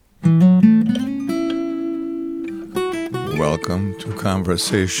welcome to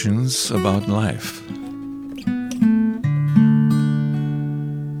Conversations About Life.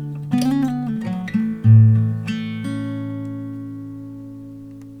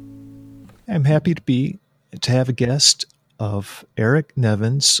 I'm happy to have a guest of Eric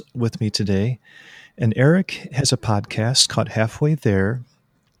Nevins with me today. And Eric has a podcast called Halfway There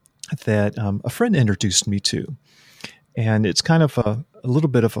that a friend introduced me to. And it's kind of a little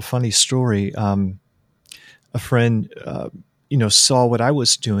bit of a funny story. A friend, saw what I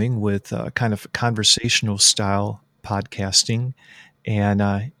was doing with kind of conversational style podcasting.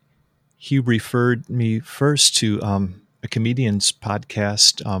 And he referred me first to a comedian's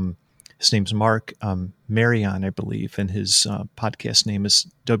podcast. His name's Mark Marion, I believe, and his podcast name is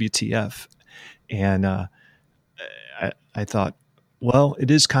WTF. And I thought, well,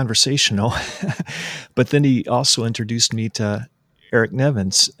 it is conversational. But then he also introduced me to Eric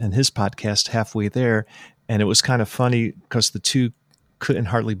Nevins and his podcast, Halfway There. And it was kind of funny because the two couldn't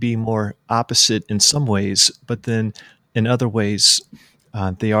hardly be more opposite in some ways, but then in other ways,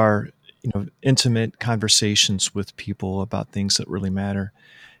 they are, intimate conversations with people about things that really matter.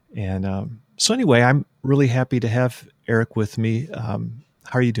 And so anyway, I'm really happy to have Eric with me. How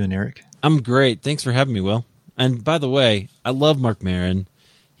are you doing, Eric? I'm great. Thanks for having me, Will. And by the way, I love Mark Maron.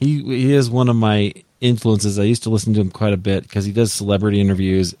 He is one of my influences. I used to listen to him quite a bit because he does celebrity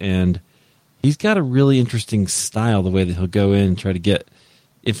interviews, and he's got a really interesting style, the way that he'll go in and try to get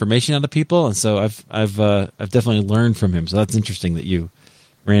information out of people. And so I've definitely learned from him. So that's interesting that you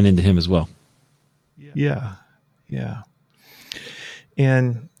ran into him as well. Yeah.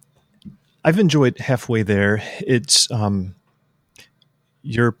 And I've enjoyed Halfway There. It's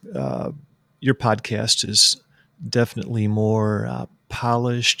your podcast is definitely more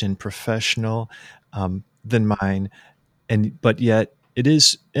polished and professional than mine, but yet it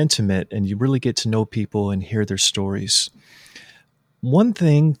is intimate, and you really get to know people and hear their stories. One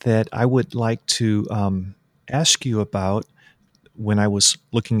thing that I would like to ask you about when I was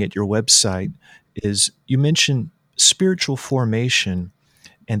looking at your website is you mentioned spiritual formation,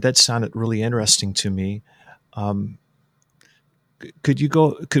 and that sounded really interesting to me.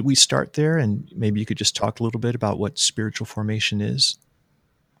 Could we start there, and maybe you could just talk a little bit about what spiritual formation is?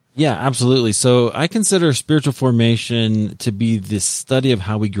 Yeah, absolutely. So I consider spiritual formation to be the study of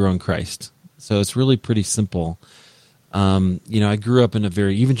how we grow in Christ. So it's really pretty simple. I grew up in a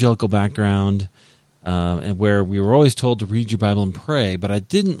very evangelical background, and where we were always told to read your Bible and pray, but I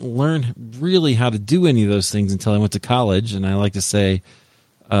didn't learn really how to do any of those things until I went to college. And I like to say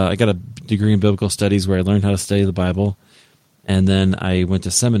I got a degree in biblical studies where I learned how to study the Bible. And then I went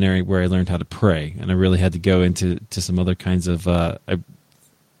to seminary where I learned how to pray. And I really had to go into some other kinds of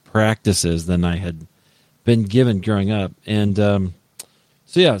practices than I had been given growing up. And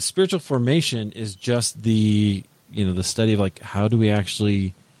spiritual formation is just the study of like, how do we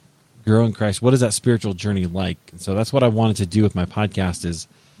actually grow in Christ? What is that spiritual journey like? And so that's what I wanted to do with my podcast, is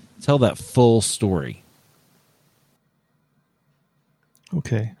tell that full story.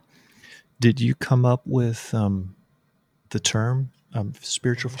 Okay. Did you come up with the term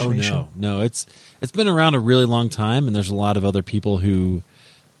spiritual formation? Oh, no. It's been around a really long time, and there's a lot of other people who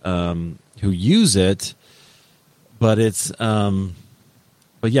use it, but it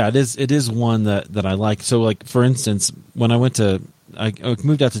is one that I like. So, like, for instance, when I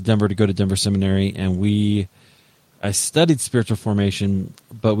moved out to Denver to go to Denver Seminary, and I studied spiritual formation,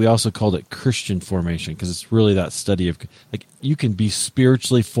 but we also called it Christian formation, because it's really that study of, like, you can be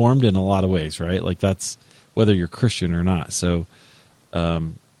spiritually formed in a lot of ways, right? Like, that's whether you're Christian or not. So,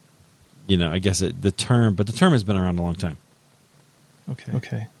 I guess the term has been around a long time.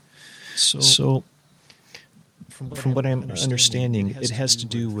 Okay. So from what I'm understanding, it has to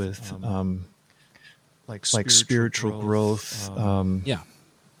do with like spiritual growth. Yeah,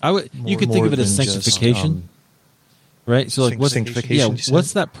 you could think of it as sanctification, right? So, like,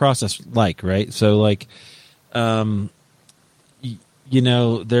 what's that process like, right? So, like,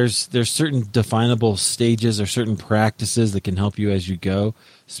 there's certain definable stages or certain practices that can help you as you go.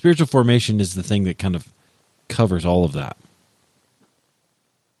 Spiritual formation is the thing that kind of covers all of that.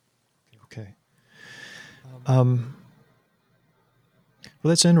 Okay. Well,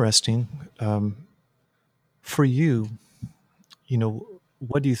 that's interesting. For you,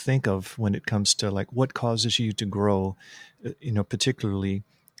 what do you think of when it comes to, like, what causes you to grow, particularly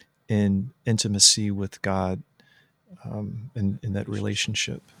in intimacy with God, in that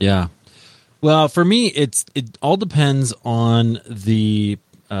relationship? Yeah. Well, for me, it all depends on the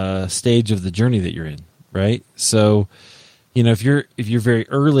stage of the journey that you're in, right? So, if you're very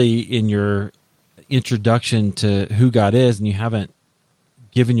early in your introduction to who God is and you haven't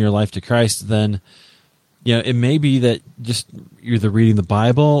given your life to Christ, then it may be that just you're either reading the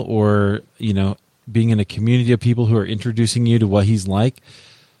Bible or, being in a community of people who are introducing you to what he's like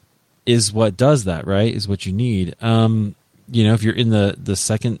is what does that, right? Is what you need. If you're in the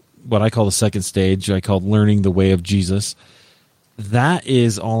second, what I call the second stage, I call learning the way of Jesus, that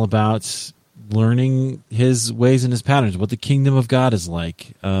is all about learning his ways and his patterns, what the kingdom of God is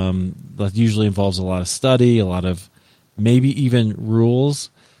like. That usually involves a lot of study, a lot of maybe even rules.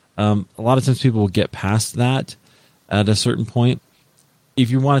 A lot of times people will get past that at a certain point. If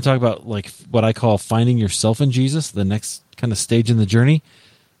you want to talk about like what I call finding yourself in Jesus, the next kind of stage in the journey,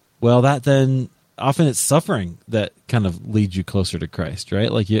 well, that then often it's suffering that kind of leads you closer to Christ, right?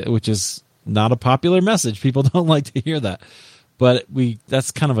 Which is not a popular message. People don't like to hear that, but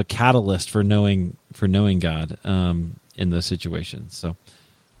that's kind of a catalyst for knowing God in those situations. So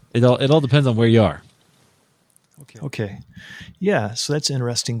it all depends on where you are. Okay. Yeah, so that's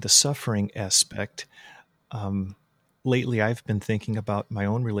interesting, the suffering aspect. Lately, I've been thinking about my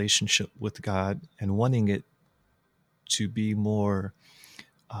own relationship with God and wanting it to be more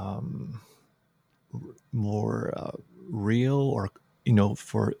real, or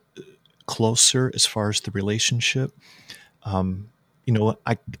for closer as far as the relationship. I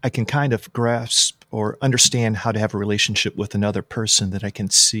can kind of grasp or understand how to have a relationship with another person that I can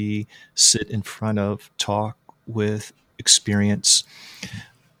see, sit in front of, talk with, experience.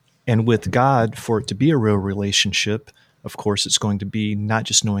 And with God, for it to be a real relationship, of course, it's going to be not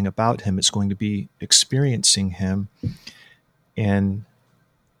just knowing about him, it's going to be experiencing him. And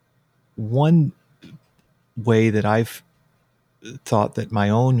one way that I've thought that my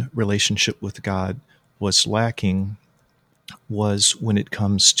own relationship with God was lacking was when it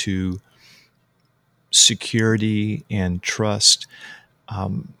comes to security and trust.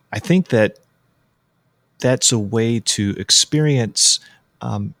 I think that's a way to experience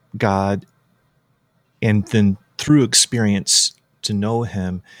God, and then through experience to know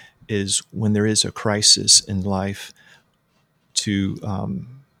him, is when there is a crisis in life to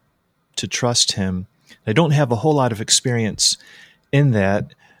trust him. I don't have a whole lot of experience in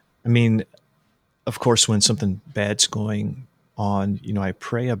that. I mean, of course, when something bad's going on, I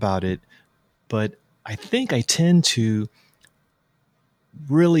pray about it, but I think I tend to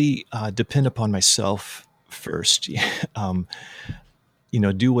really depend upon myself first.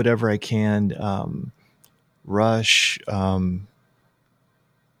 Do whatever I can, rush,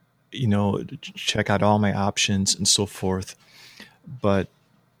 check out all my options and so forth. But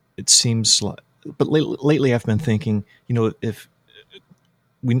it seems like, lately I've been thinking, if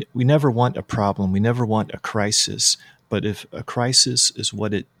we never want a problem, we never want a crisis, but if a crisis is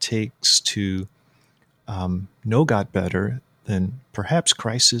what it takes to know God better, then perhaps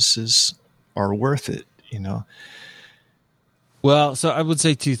crises are worth it, Well, so I would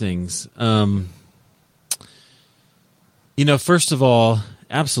say two things. First of all,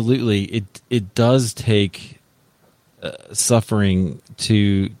 absolutely, it does take suffering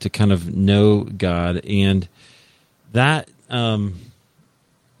to kind of know God, and that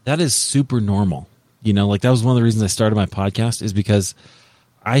is super normal. That was one of the reasons I started my podcast, is because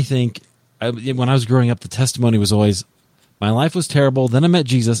I think when I was growing up, the testimony was always, my life was terrible, then I met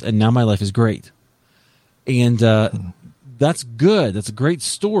Jesus, and now my life is great. And that's good. That's a great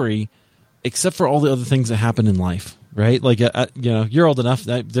story, except for all the other things that happen in life, right? You're old enough.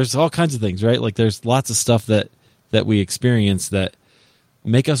 There's all kinds of things, right? There's lots of stuff that we experience that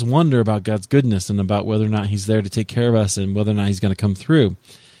make us wonder about God's goodness and about whether or not he's there to take care of us and whether or not he's going to come through.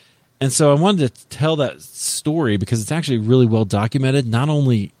 And so I wanted to tell that story because it's actually really well documented, not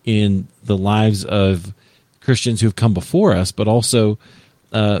only in the lives of Christians who have come before us, but also,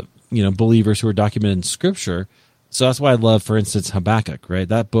 believers who are documented in Scripture. So that's why I love, for instance, Habakkuk, right?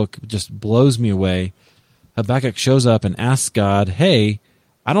 That book just blows me away. Habakkuk shows up and asks God, hey,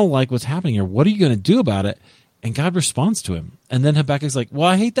 I don't like what's happening here. What are you going to do about it? And God responds to him. And then Habakkuk's like, well,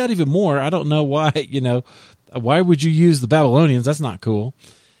 I hate that even more. I don't know why, why would you use the Babylonians? That's not cool.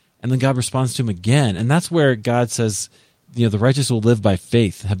 And then God responds to him again. And that's where God says, the righteous will live by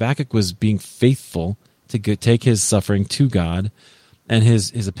faith. Habakkuk was being faithful to take his suffering to God and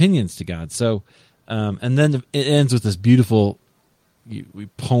his opinions to God. So, and then it ends with this beautiful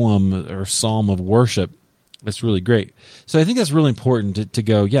poem or psalm of worship. That's really great. So I think that's really important to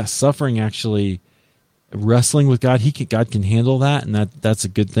go, yes, suffering actually, wrestling with God, God can handle that, and that's a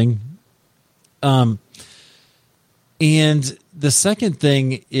good thing. And the second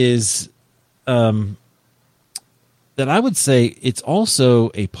thing is that I would say it's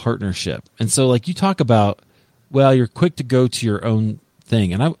also a partnership. And so you talk about, well, you're quick to go to your own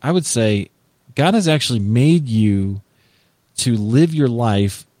thing. And I would say God has actually made you to live your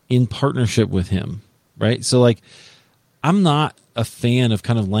life in partnership with him, right? So like, I'm not a fan of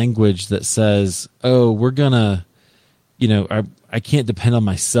kind of language that says, oh, we're gonna, I can't depend on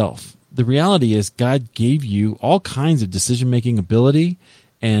myself. The reality is God gave you all kinds of decision-making ability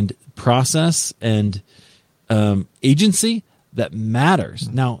and process and agency that matters.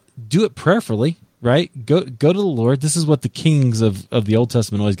 Now, do it prayerfully, right? Go to the Lord. This is what the kings of the Old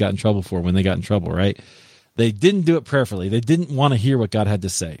Testament always got in trouble for when they got in trouble, right? They didn't do it prayerfully. They didn't want to hear what God had to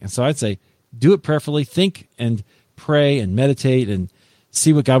say. And so I'd say, do it prayerfully, think and pray and meditate and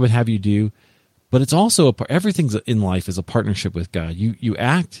see what God would have you do. But it's also everything in life is a partnership with God. You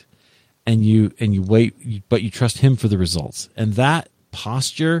act and you wait, but you trust Him for the results. And that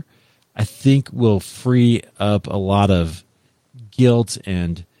posture, I think, will free up a lot of guilt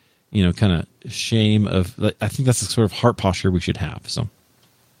and kind of shame of. I think that's the sort of heart posture we should have. So,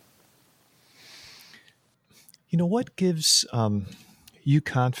 what gives you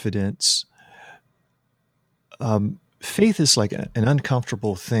confidence? Faith is like an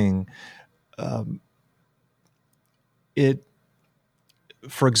uncomfortable thing.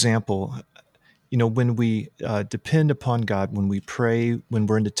 For example, when we depend upon God, when we pray, when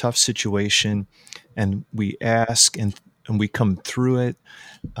we're in a tough situation, and we ask and we come through it,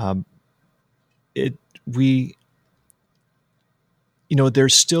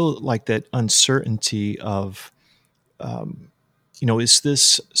 there's still like that uncertainty of, is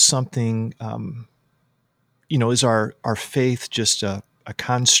this something? Is our faith just a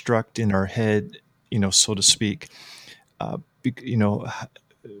construct in our head, so to speak?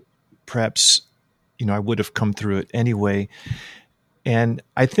 Perhaps, I would have come through it anyway. And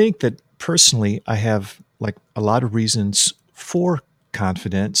I think that personally, I have like a lot of reasons for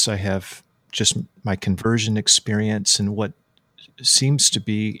confidence. I have just my conversion experience and what seems to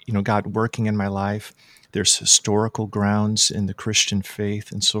be, God working in my life. There's historical grounds in the Christian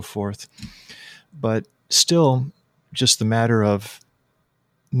faith and so forth. But still, just the matter of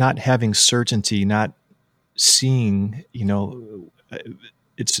not having certainty, not seeing,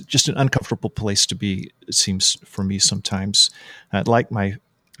 it's just an uncomfortable place to be, it seems for me sometimes. I'd like my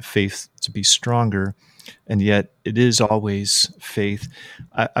faith to be stronger, and yet it is always faith.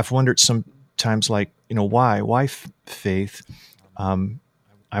 I've wondered sometimes, like, why faith?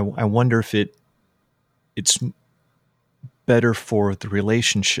 I wonder if it's better for the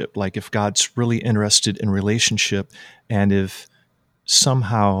relationship, like if God's really interested in relationship, and if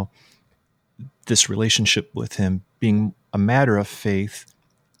somehow this relationship with Him being a matter of faith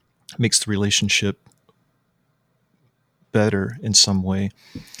makes the relationship better in some way.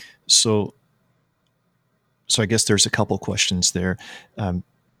 So I guess there's a couple questions there.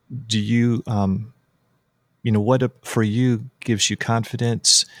 Do you, what for you gives you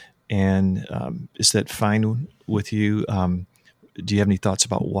confidence, and is that fine with you? Do you have any thoughts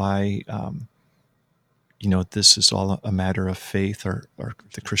about why, this is all a matter of faith or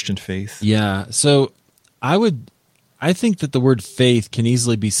the Christian faith? Yeah. So I think that the word faith can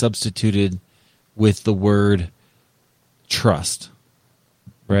easily be substituted with the word trust,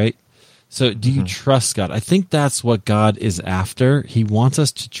 right? So do you trust God? I think that's what God is after. He wants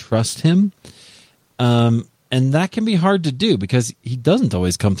us to trust Him. And that can be hard to do because He doesn't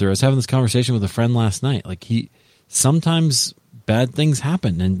always come through. I was having this conversation with a friend last night. Like sometimes bad things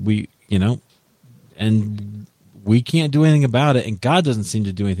happen and we can't do anything about it, and God doesn't seem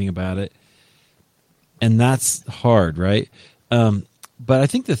to do anything about it. And that's hard, right? But I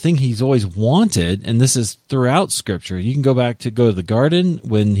think the thing He's always wanted, and this is throughout Scripture, you can go to the garden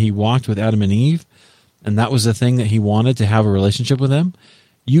when He walked with Adam and Eve, and that was the thing that He wanted, to have a relationship with them.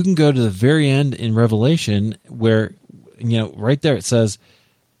 You can go to the very end in Revelation where, right there it says,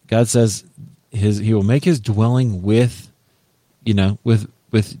 God says He will make His dwelling with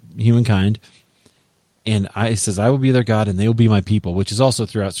humankind. And it says, I will be their God and they will be my people, which is also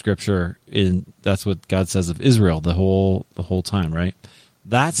throughout Scripture. That's what God says of Israel the whole time, right?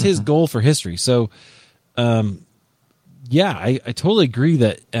 That's His goal for history. So, I totally agree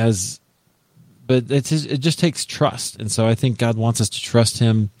but it just takes trust. And so I think God wants us to trust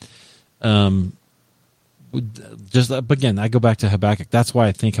Him. Again, I go back to Habakkuk. That's why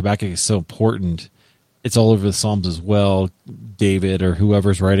I think Habakkuk is so important. It's all over the Psalms as well. David or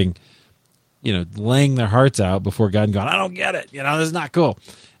whoever's writing, laying their hearts out before God and going, I don't get it. This is not cool.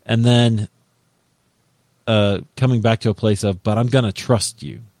 And then coming back to a place of, but I'm going to trust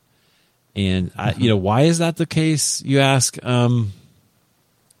you. And, why is that the case, you ask?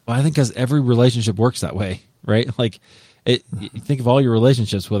 Well, I think because every relationship works that way, right? Like, you think of all your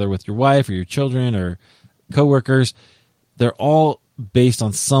relationships, whether with your wife or your children or coworkers, they're all based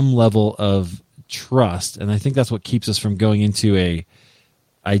on some level of trust. And I think that's what keeps us from going into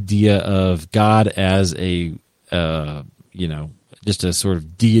idea of God as a just a sort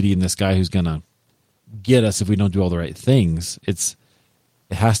of deity in the sky who's going to get us if we don't do all the right things. It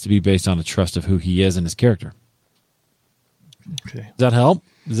has to be based on a trust of who he is and his character. Okay. Does that help?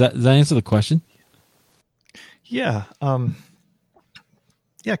 Does that answer the question? Yeah.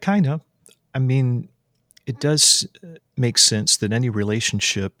 Yeah, kind of. I mean, it does make sense that any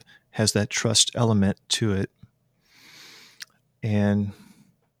relationship has that trust element to it. And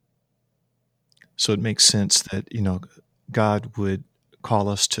so it makes sense that, God would call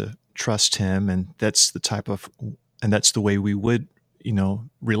us to trust him, and that's the way we would,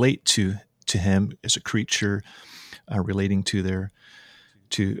 relate to him as a creature, relating to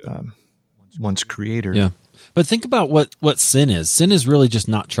one's creator. Yeah. But think about what sin is. Sin is really just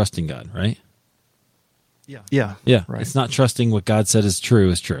not trusting God, right? Yeah. Yeah. Right. It's not trusting what God said is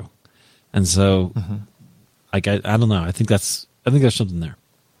true. And so, I don't know. I think there's something there.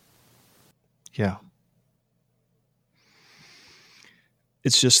 Yeah.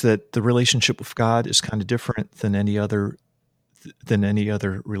 It's just that the relationship with God is kind of different than any other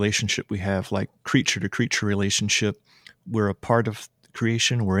relationship we have, like creature to creature relationship. We're a part of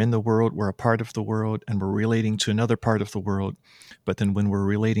creation, we're in the world, we're a part of the world, and we're relating to another part of the world. But then when we're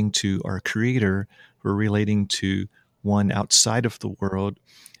relating to our creator, we're relating to one outside of the world,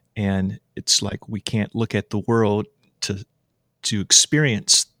 and it's like we can't look at the world to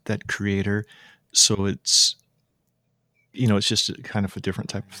experience that creator. So it's it's just kind of a different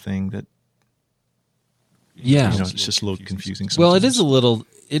type of thing that it's just a little confusing sometimes. Well, it is a little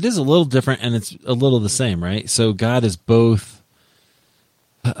different, and it's a little the same, right? So God is both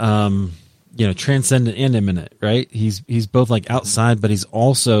transcendent and immanent, right? He's both like outside, but he's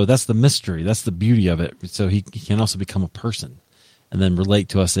also, that's the mystery, that's the beauty of it. So he can also become a person and then relate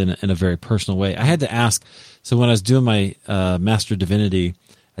to us in a very personal way. I had to ask, so when I was doing my Master of Divinity,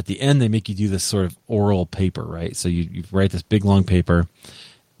 at the end they make you do this sort of oral paper, right? So you write this big long paper,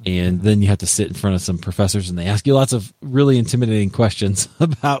 and then you have to sit in front of some professors, and they ask you lots of really intimidating questions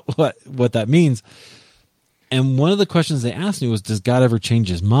about what that means. And one of the questions they asked me was, does God ever change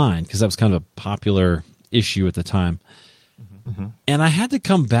his mind? Because that was kind of a popular issue at the time. Mm-hmm. And I had to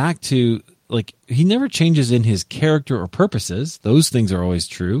come back to, like, he never changes in his character or purposes. Those things are always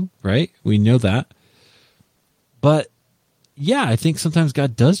true, right? We know that. But yeah, I think sometimes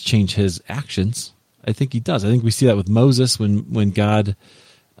God does change his actions. I think he does. I think we see that with Moses when God,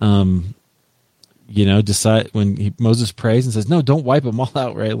 Moses prays and says, no, don't wipe them all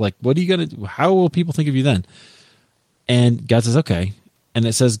out, right? Like, what are you going to do? How will people think of you then? And God says, okay. And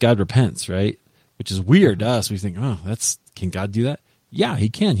it says God repents, right? Which is weird to us. We think, can God do that? Yeah, he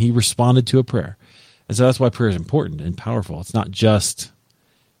can. He responded to a prayer. And so that's why prayer is important and powerful. It's not just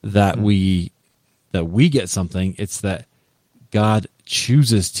that we get something. It's that God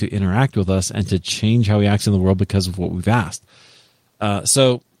chooses to interact with us and to change how he acts in the world because of what we've asked. I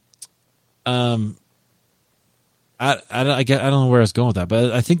don't know where I was going with that,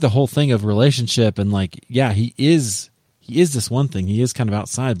 but I think the whole thing of relationship and he is this one thing. He is kind of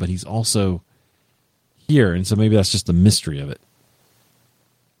outside, but he's also here. And so maybe that's just the mystery of it.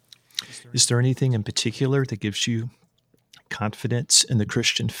 Is there anything in particular that gives you confidence in the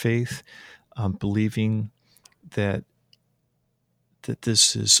Christian faith, believing that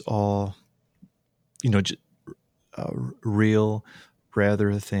this is all, real,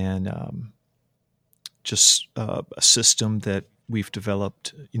 rather than just a system that we've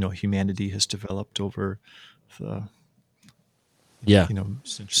developed, humanity has developed over the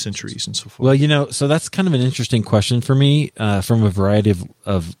centuries and so forth? Well, so that's kind of an interesting question for me from a variety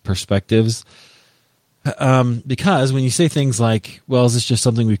of perspectives. Because when you say things like, well, is this just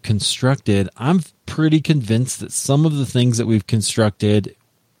something we've constructed? I'm pretty convinced that some of the things that we've constructed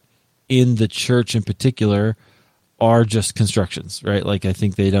in the church in particular are just constructions, right? Like, I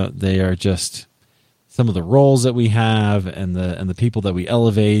think they are just some of the roles that we have and the people that we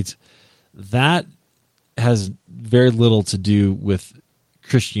elevate. That has very little to do with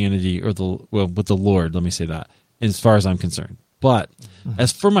Christianity or with the Lord. Let me say that, as far as I'm concerned. But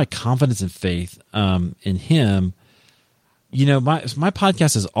as for my confidence and faith in him, my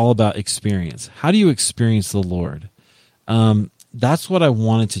podcast is all about experience. How do you experience the Lord? That's what I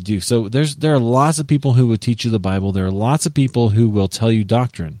wanted to do. So there are lots of people who would teach you the Bible. There are lots of people who will tell you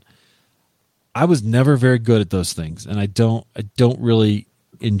doctrine. I was never very good at those things, and I don't really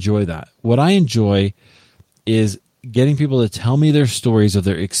enjoy that. What I enjoy is getting people to tell me their stories of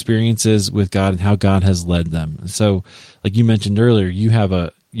their experiences with God and how God has led them. And so, like you mentioned earlier, you have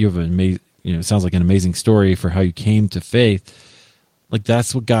an amazing, it sounds like an amazing story for how you came to faith. Like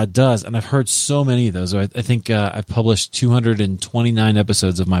that's what God does. And I've heard so many of those. I think I've published 229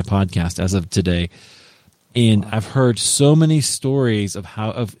 episodes of my podcast as of today. And I've heard so many stories of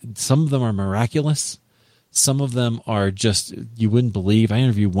some of them are miraculous. Some of them are just, you wouldn't believe. I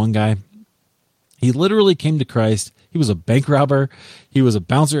interviewed one guy. He literally came to Christ. He was a bank robber. He was a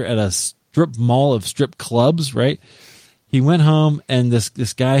bouncer at a strip mall of strip clubs, right? He went home and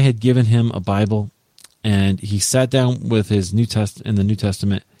this guy had given him a Bible, and he sat down with his New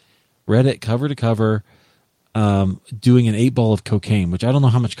Testament, read it cover to cover, doing an 8-ball of cocaine, which I don't know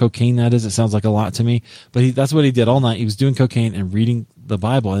how much cocaine that is. It sounds like a lot to me, but that's what he did all night. He was doing cocaine and reading the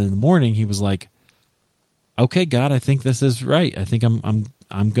Bible. And in the morning he was like, okay, God, I think this is right. I think I'm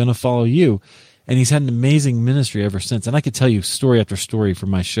going to follow you. And he's had an amazing ministry ever since. And I could tell you story after story from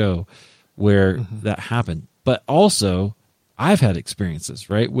my show where that happened. But also I've had experiences,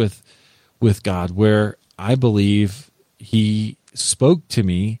 right, with God where I believe he spoke to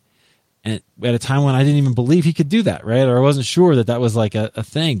me and at a time when I didn't even believe he could do that, right? Or I wasn't sure that was like a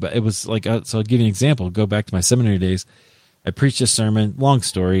thing, but it was like, so I'll give you an example. Go back to my seminary days. I preached a sermon, long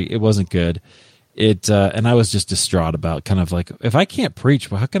story. It wasn't good. And I was just distraught about kind of like, if I can't preach,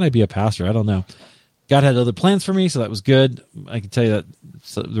 well, how can I be a pastor? I don't know. God had other plans for me, so that was good. I can tell you that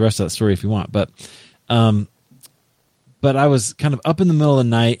the rest of that story if you want, but I was kind of up in the middle of the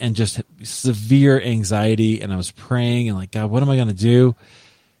night and just severe anxiety, and I was praying and like, God, what am I going to do?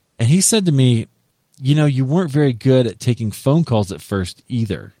 And he said to me, you weren't very good at taking phone calls at first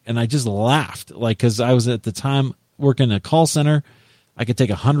either. And I just laughed, like, because I was at the time working in a call center. I could take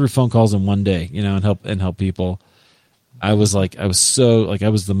 100 phone calls in one day, and help people. I was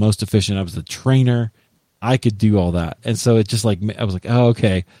the most efficient. I was the trainer. I could do all that. And so it just I was like, oh,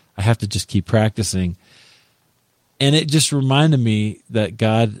 okay, I have to just keep practicing. And it just reminded me that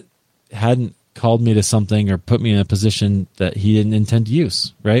God hadn't called me to something or put me in a position that he didn't intend to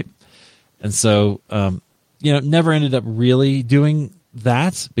use, right? And so, never ended up really doing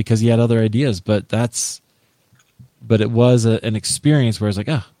that because he had other ideas, but it was an experience where I was like,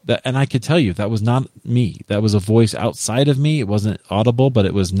 and I could tell you that was not me. That was a voice outside of me. It wasn't audible, but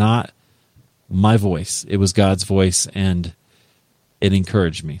it was not my voice. It was God's voice, and it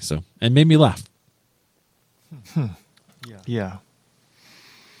encouraged me. So, and made me laugh. Yeah.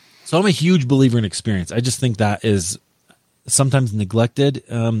 So I'm a huge believer in experience. I just think that is sometimes neglected.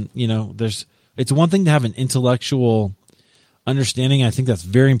 It's one thing to have an intellectual understanding. I think that's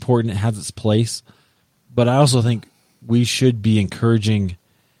very important. It has its place. But I also think we should be encouraging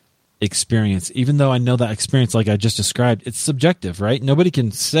experience, even though I know that experience, like I just described, it's subjective, right? Nobody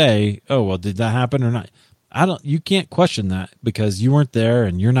can say, oh, well, did that happen or not? You can't question that because you weren't there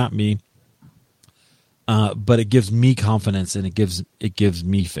and you're not me. But it gives me confidence and it gives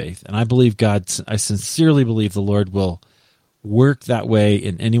me faith. And I sincerely believe the Lord will work that way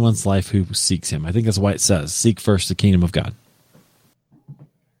in anyone's life who seeks him. I think that's why it says, seek first the kingdom of God.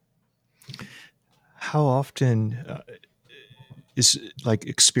 How often is like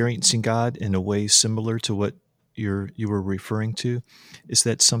experiencing God in a way similar to what you were referring to? Is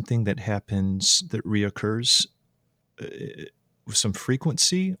that something that happens, that reoccurs with some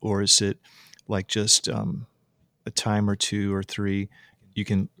frequency, or is it like just a time or two or three you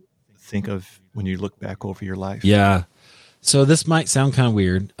can think of when you look back over your life? Yeah. So this might sound kind of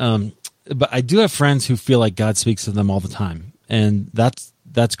weird, but I do have friends who feel like God speaks to them all the time, and that's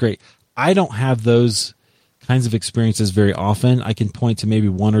great. I don't have those kinds of experiences very often. I can point to maybe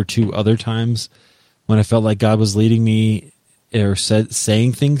one or two other times when I felt like God was leading me or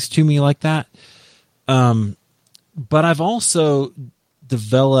saying things to me like that. But I've also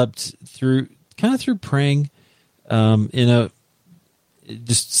developed through praying,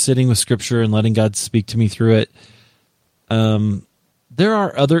 just sitting with Scripture and letting God speak to me through it. There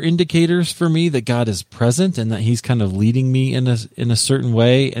are other indicators for me that God is present and that he's kind of leading me in a certain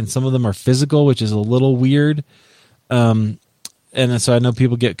way. And some of them are physical, which is a little weird. And so I know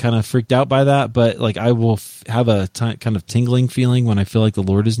people get kind of freaked out by that, but like I will have a kind of tingling feeling when I feel like the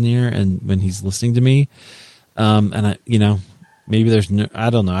Lord is near and when he's listening to me. And maybe there's, I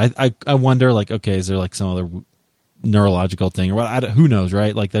don't know. I wonder, like, okay, is there like some other neurological thing or what? Who knows,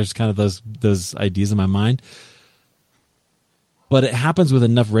 right? Like there's kind of those ideas in my mind. But it happens with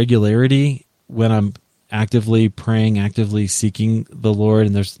enough regularity when I'm actively praying, actively seeking the Lord,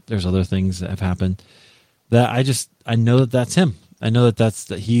 and there's other things that have happened that I know that that's him. I know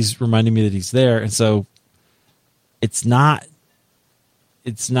that he's reminding me that he's there, and so it's not.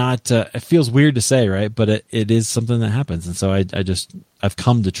 It feels weird to say, right? But it is something that happens, and so I've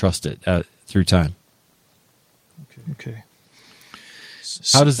come to trust it through time. Okay.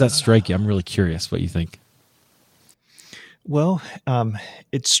 How does that strike you? I'm really curious what you think. Well,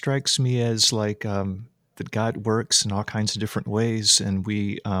 it strikes me as like that God works in all kinds of different ways, and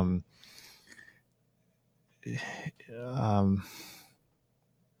um,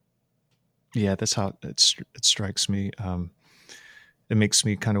 yeah, that's how it strikes me. It makes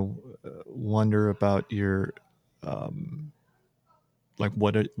me kind of wonder about your like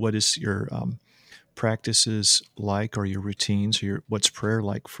what is your practices like, or your routines, or what's prayer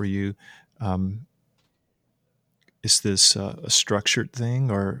like for you? Um, is this a structured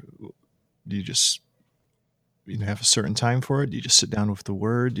thing, or do you just have a certain time for it? Do you just sit down with the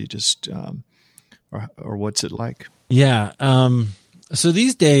Word? Do you just or what's it like? Yeah. So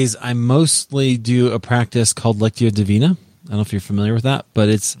these days, I mostly do a practice called Lectio Divina. I don't know if you're familiar with that, but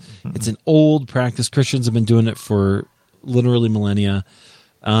it's an old practice. Christians have been doing it for literally millennia.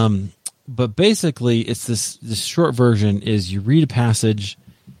 But basically, it's this short version is you read a passage,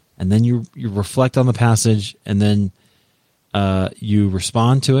 and then you reflect on the passage, and then you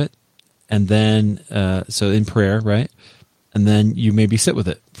respond to it, and then so in prayer, right? And then you maybe sit with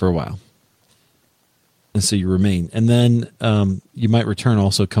it for a while. And so you remain. And then you might return,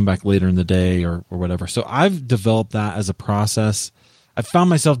 also come back later in the day or whatever. So I've developed that as a process. I found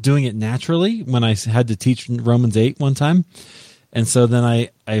myself doing it naturally when I had to teach Romans 8 one time. And so then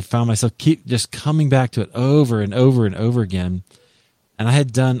I found myself keep just coming back to it over and over and over again. And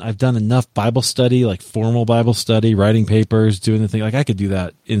I've done enough Bible study, like formal Bible study, writing papers, doing the thing. Like I could do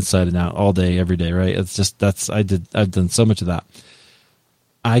that inside and out all day, every day, right? It's just, I've done so much of that.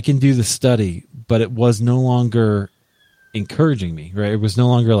 I can do the study, but it was no longer encouraging me, right? It was no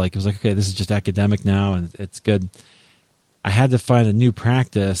longer like, it was like, okay, this is just academic now and it's good. I had to find a new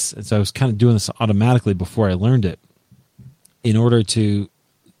practice. And so I was kind of doing this automatically before I learned it in order to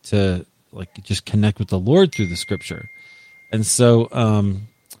like just connect with the Lord through the scripture. And so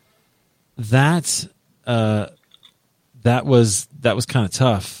that was kind of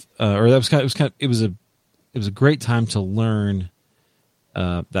tough, it was a great time to learn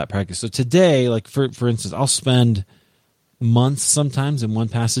that practice. So today, like for instance, I'll spend months sometimes in one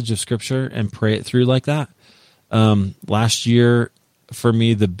passage of scripture and pray it through like that. Last year for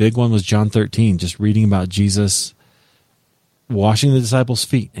me, the big one was John 13, just reading about Jesus washing the disciples'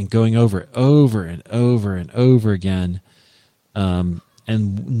 feet and going over it over and over and over again. And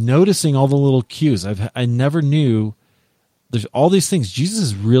noticing all the little cues. I never knew there's all these things. Jesus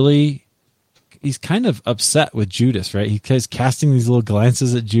is really, he's kind of upset with Judas, right? He's casting these little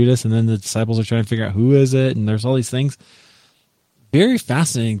glances at Judas, and then the disciples are trying to figure out who is it, and there's all these things. Very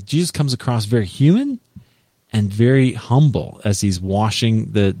fascinating. Jesus comes across very human and very humble as he's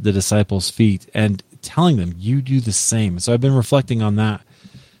washing the disciples' feet and telling them, you do the same. So I've been reflecting on that.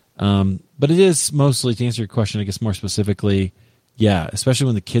 But it is mostly, to answer your question, I guess more specifically, yeah, especially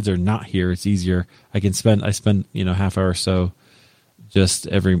when the kids are not here, it's easier. I spend half hour or so just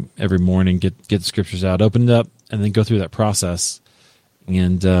every morning, get the scriptures out, open it up, and then go through that process.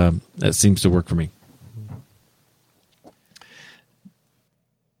 And that seems to work for me.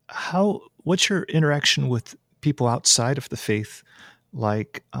 What's your interaction with people outside of the faith?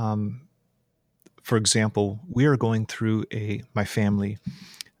 Like, for example, we are going through my family,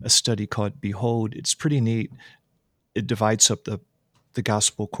 a study called Behold. It's pretty neat. It divides up the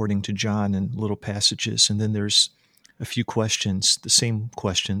gospel according to John in little passages. And then there's a few questions, the same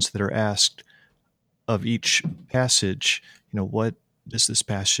questions that are asked of each passage. What does this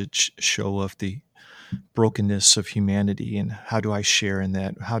passage show of the brokenness of humanity, and how do I share in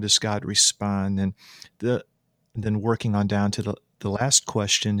that? How does God respond? And then working on down to the last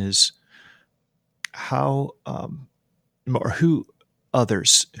question is how, or who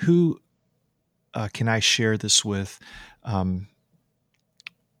others, who can I share this with?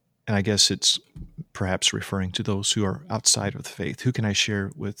 And I guess it's perhaps referring to those who are outside of the faith. Who can I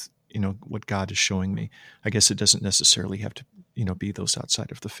share with, what God is showing me? I guess it doesn't necessarily have to, be those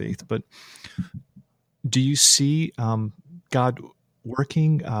outside of the faith. But do you see God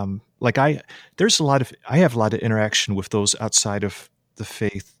working? I have a lot of interaction with those outside of the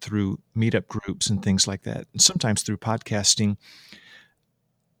faith through meetup groups and things like that, and sometimes through podcasting.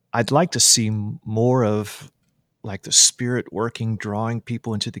 I'd like to see more of like the Spirit working, drawing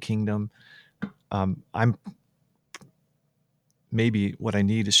people into the kingdom. Maybe what I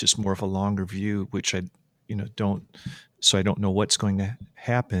need is just more of a longer view, which I don't know what's going to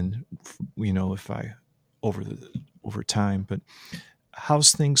happen, if I over time. But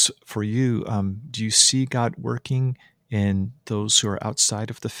how's things for you? Do you see God working in those who are outside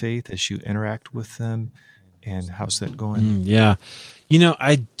of the faith as you interact with them? And how's that going? Yeah.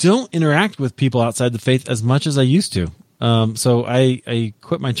 I don't interact with people outside the faith as much as I used to. So I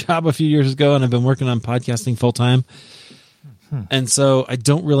quit my job a few years ago, and I've been working on podcasting full time. And so I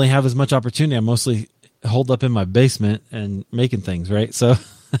don't really have as much opportunity. I'm mostly holed up in my basement and making things, right? So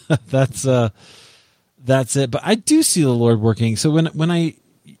that's it. But I do see the Lord working. So when I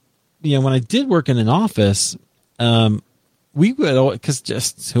did work in an office, we would, because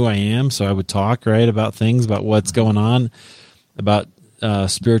just who I am, so I would talk, right, about things, about what's going on, about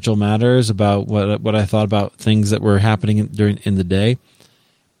spiritual matters, about what I thought about things that were happening in the day.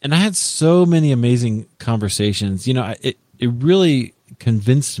 And I had so many amazing conversations. It really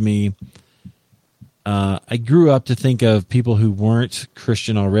convinced me. I grew up to think of people who weren't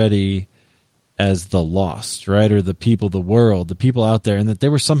Christian already as the lost, right? Or the people, the world, the people out there, and that they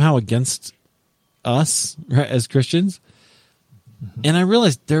were somehow against us, right, as Christians. Mm-hmm. And I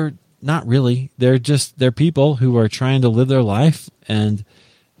realized they're not really. They're people who are trying to live their life, and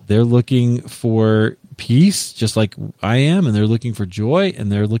they're looking for peace, just like I am, and they're looking for joy,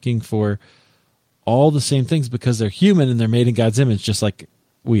 and they're looking for all the same things because they're human and they're made in God's image, just like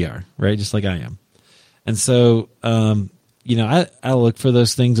we are, right? Just like I am. And so, I look for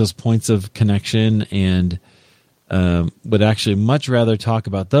those things, those points of connection, and would actually much rather talk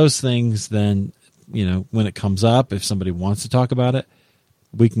about those things than, when it comes up, if somebody wants to talk about it,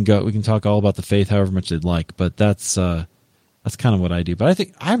 we can talk all about the faith however much they'd like, but that's kind of what I do. But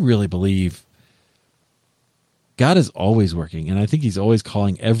I really believe God is always working, and I think he's always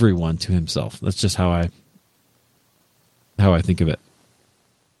calling everyone to himself. That's just how I think of it.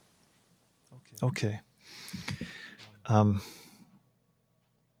 Okay.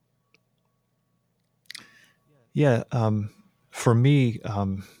 For me,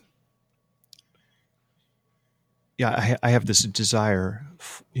 I have this desire,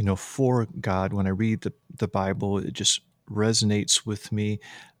 for God. When I read the Bible, it just resonates with me.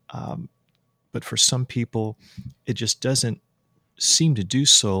 But for some people, it just doesn't seem to do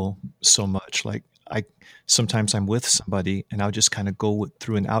so much. Like sometimes I'm with somebody and I'll just kind of go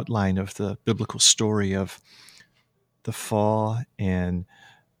through an outline of the biblical story of the fall and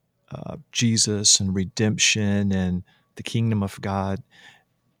Jesus and redemption and the kingdom of God.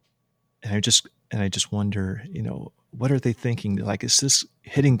 And I just wonder, what are they thinking? Like, is this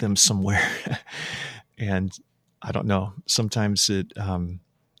hitting them somewhere? And I don't know. Sometimes I'm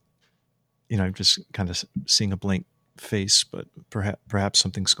just kind of seeing a blank face, but perhaps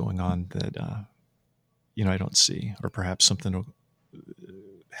something's going on that, I don't see, or perhaps something will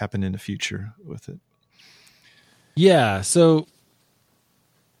happen in the future with it. Yeah. So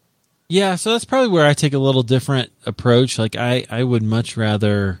that's probably where I take a little different approach. Like I would much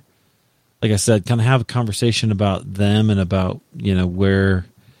rather, like I said, kind of have a conversation about them and about, where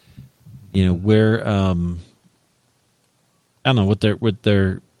I don't know what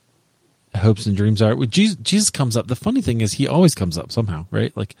their hopes and dreams are. When Jesus comes up, the funny thing is he always comes up somehow,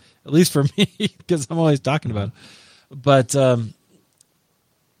 right? Like, at least for me, because I'm always talking about it.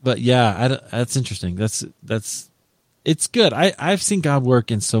 But yeah, that's interesting. It's good. I've seen God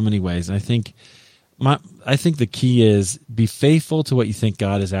work in so many ways. And I think the key is be faithful to what you think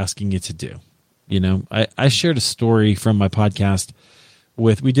God is asking you to do. I shared a story from my podcast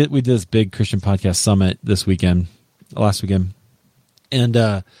we did this big Christian podcast summit last weekend.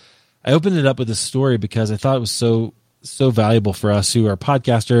 And, I opened it up with this story because I thought it was so valuable for us who are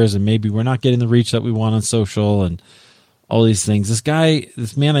podcasters, and maybe we're not getting the reach that we want on social and all these things.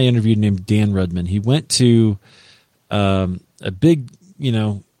 This man I interviewed named Dan Rudman, he went to a big,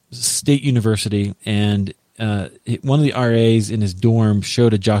 state university, and one of the RAs in his dorm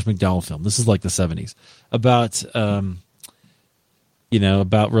showed a Josh McDowell film. This is like the 70s about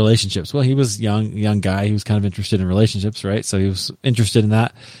about relationships. Well, he was young guy. He was kind of interested in relationships, right? So he was interested in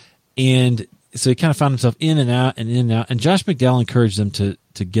that. And so he kind of found himself in and out. And Josh McDowell encouraged him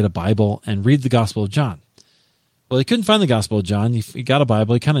to get a Bible and read the Gospel of John. Well, he couldn't find the Gospel of John. He got a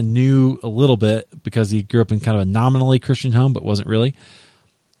Bible. He kind of knew a little bit because he grew up in kind of a nominally Christian home, but wasn't really.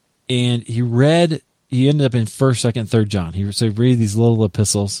 And he ended up in 1st, 2nd, 3rd John. So he read these little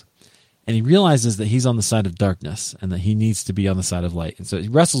epistles, and he realizes that he's on the side of darkness and that he needs to be on the side of light. And so he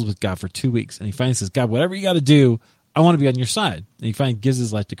wrestles with God for 2 weeks, and he finally says, God, whatever you got to do, I want to be on your side. And he finally gives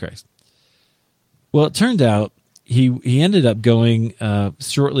his life to Christ. Well, it turned out he ended up going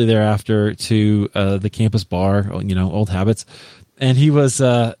shortly thereafter to the campus bar, old habits, and he was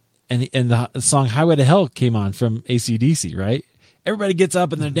and the song "Highway to Hell" came on from AC/DC, right? Everybody gets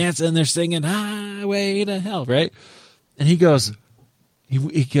up and they're dancing and they're singing "Highway to Hell," right? And he goes,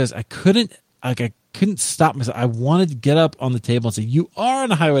 I couldn't stop myself. I wanted to get up on the table and say, "You are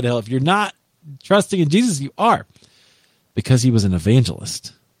on a highway to hell. If you're not trusting in Jesus, you are," because he was an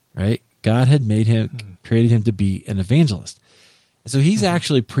evangelist, right? God had created him to be an evangelist. So he's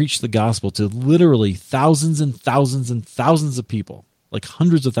actually preached the gospel to literally thousands and thousands and thousands of people, like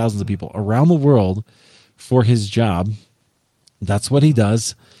hundreds of thousands of people around the world for his job. That's what he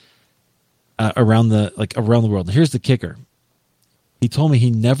does around the world. Here's the kicker. He told me he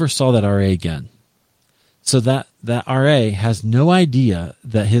never saw that RA again. So that RA has no idea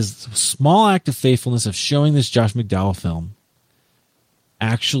that his small act of faithfulness of showing this Josh McDowell film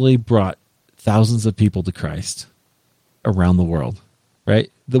actually brought thousands of people to Christ around the world,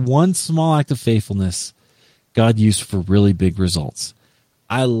 right? The one small act of faithfulness God used for really big results.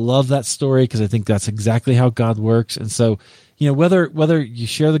 I love that story because I think that's exactly how God works. And so, whether you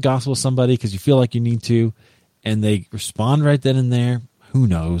share the gospel with somebody because you feel like you need to, and they respond right then and there, who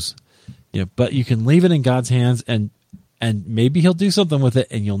knows? But you can leave it in God's hands, and maybe he'll do something with it,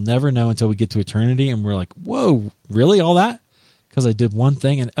 and you'll never know until we get to eternity, and we're like, whoa, really, all that? Because I did one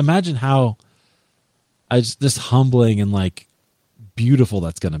thing. And imagine how just humbling and like beautiful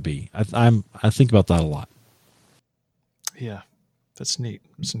that's going to be. I think about that a lot. Yeah, that's neat.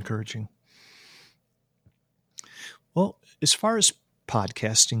 It's encouraging. Well, as far as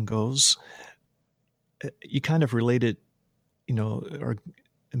podcasting goes, you kind of related, or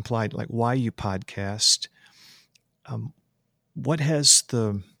implied like why you podcast. What has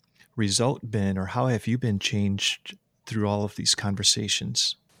the result been, or how have you been changed through all of these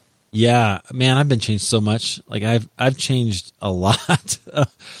conversations? Yeah, man, I've been changed so much. Like I've changed a lot.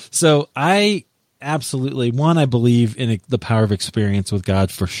 So I absolutely, I believe in the power of experience with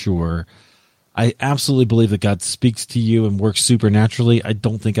God for sure. I absolutely believe that God speaks to you and works supernaturally. I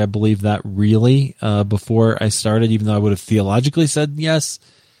don't think I believed that really before I started, even though I would have theologically said yes,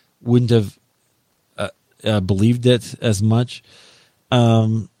 wouldn't have believed it as much.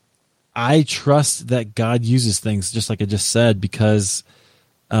 I trust that God uses things just like I just said, because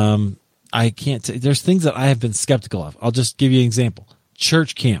I can't. There's things that I have been skeptical of. I'll just give you an example.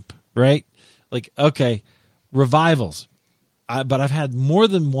 Church camp, right? Like, okay, revivals. But I've had more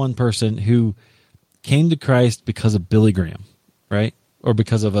than one person who came to Christ because of Billy Graham, right? Or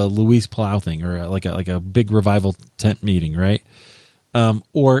because of a Luis Palau thing, or like a big revival tent meeting, right?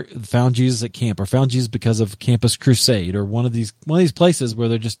 Or found Jesus at camp, or found Jesus because of Campus Crusade, or one of these places where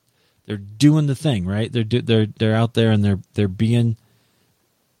they're doing the thing, right? They're out there and they're building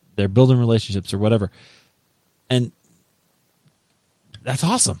relationships or whatever, and that's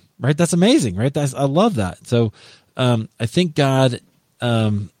awesome, right? That's amazing, right? I love that. So I think God,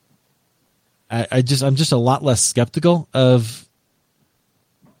 I'm just a lot less skeptical of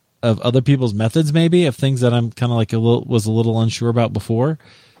other people's methods, maybe, of things that I'm kind of like was a little unsure about before,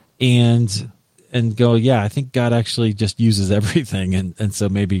 and go, yeah, I think God actually just uses everything, and so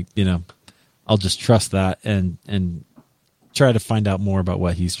maybe I'll just trust that and try to find out more about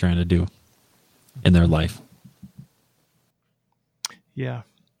what He's trying to do in their life. Yeah.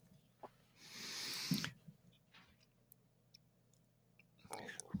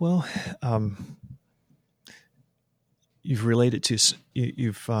 Well, you've related to,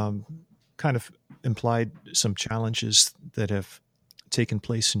 you've kind of implied some challenges that have taken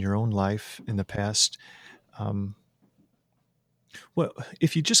place in your own life in the past. Well,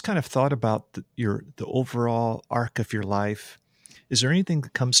 if you just kind of thought about the overall arc of your life, is there anything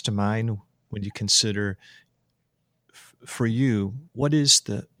that comes to mind when you consider, for you, what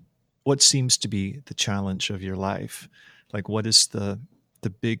seems to be the challenge of your life? Like, what is the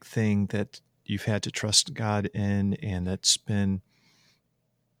big thing that you've had to trust God in, and that's been,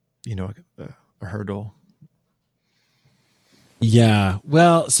 a hurdle? Yeah.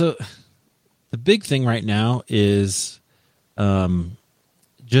 Well, so the big thing right now is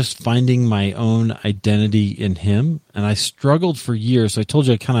just finding my own identity in Him. And I struggled for years. So I told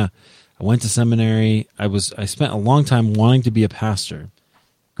you I went to seminary. I spent a long time wanting to be a pastor.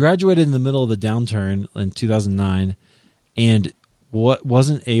 Graduated in the middle of the downturn in 2009, and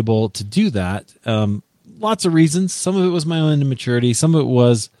wasn't able to do that. Lots of reasons. Some of it was my own immaturity. Some of it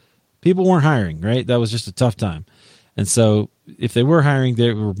was people weren't hiring, right? That was just a tough time. And so if they were hiring,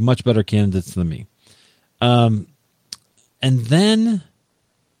 they were much better candidates than me. And then,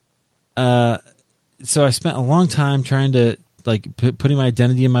 so I spent a long time trying to putting my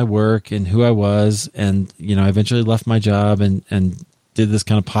identity in my work and who I was. And, I eventually left my job and did this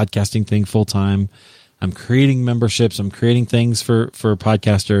kind of podcasting thing full time. I'm creating memberships. I'm creating things for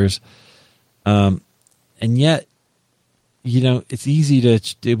podcasters. And yet,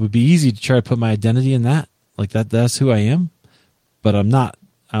 it would be easy to try to put my identity in that. Like that's who I am, but I'm not.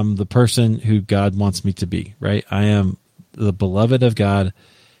 I'm the person who God wants me to be, right? I am the beloved of God,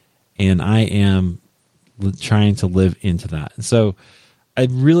 and I am trying to live into that. And so I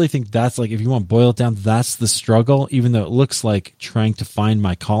really think that's like, if you want to boil it down, that's the struggle, even though it looks like trying to find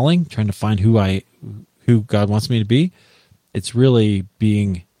my calling, trying to find who God wants me to be. It's really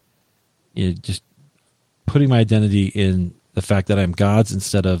being, just putting my identity in the fact that I'm God's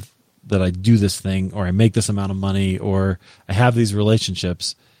instead of that I do this thing or I make this amount of money or I have these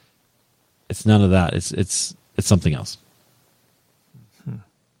relationships. It's none of that. It's something else.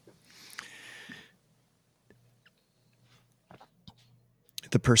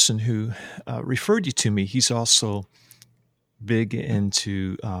 The person who referred you to me, he's also big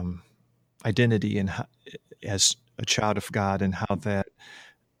into identity and how, as a child of God, and how that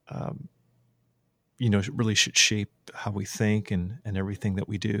really should shape how we think and everything that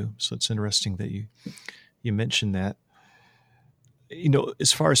we do. So it's interesting that you mentioned that.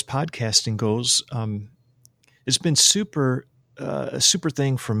 As far as podcasting goes, it's been a super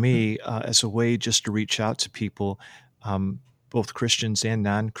thing for me as a way just to reach out to people, both Christians and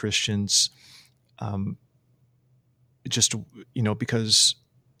non-Christians, because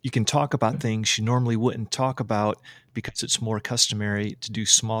you can talk about things you normally wouldn't talk about because it's more customary to do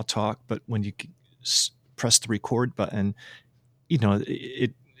small talk. But when you press the record button,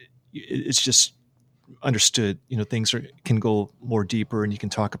 it's just understood. Things can go more deeper, and you can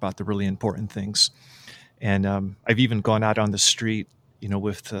talk about the really important things. And I've even gone out on the street,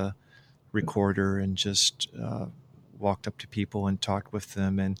 with the recorder and just walked up to people and talked with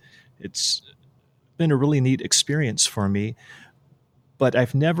them, and it's been a really neat experience for me. But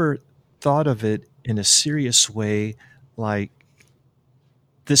I've never thought of it in a serious way, like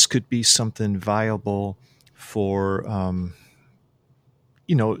this could be something viable for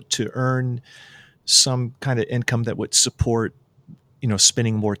to earn some kind of income that would support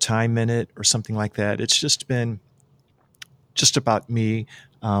spending more time in it or something like that. It's just been just about me,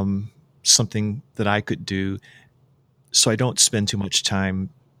 something that I could do. So I don't spend too much time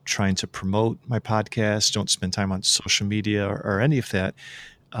trying to promote my podcast, don't spend time on social media or any of that,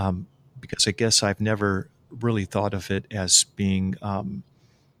 because I guess I've never really thought of it as being,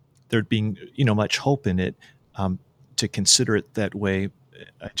 there being, much hope in it. To consider it that way,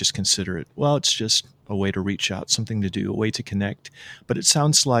 I just consider it, well, it's just a way to reach out, something to do, a way to connect. But it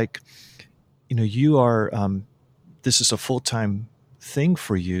sounds like, you are, this is a full-time thing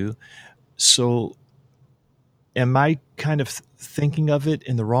for you. So am I kind of thinking of it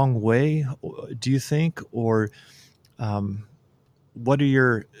in the wrong way, do you think? Or what are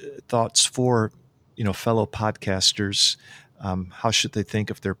your thoughts for, fellow podcasters? How should they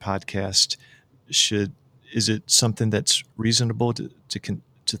think of their podcast? Is it something that's reasonable to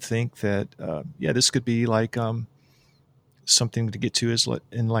think that, this could be like something to get to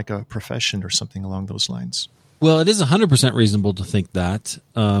in like a profession or something along those lines? Well, it is 100% reasonable to think that,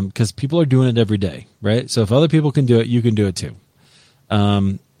 because people are doing it every day, right? So if other people can do it, you can do it too.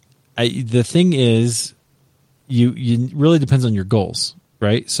 The thing is, you really depends on your goals,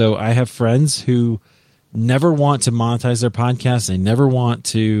 right? So I have friends who never want to monetize their podcast. They never want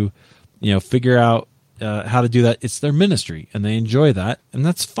to, figure out how to do that. It's their ministry, and they enjoy that, and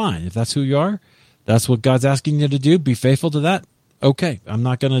that's fine. If that's who you are, that's what God's asking you to do. Be faithful to that. Okay, I'm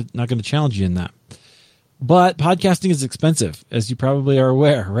not gonna challenge you in that. But podcasting is expensive, as you probably are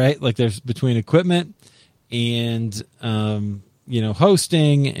aware, right? Like there's between equipment and,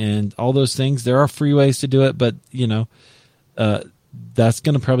 hosting and all those things. There are free ways to do it, but, that's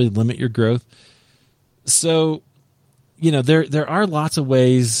going to probably limit your growth. So, there are lots of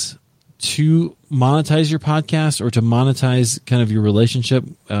ways to monetize your podcast or to monetize kind of your relationship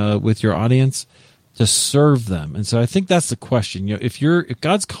with your audience, to serve them. And so I think that's the question. If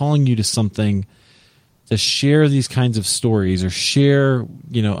God's calling you to something, to share these kinds of stories or share,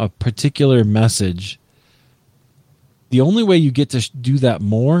 a particular message, the only way you get to do that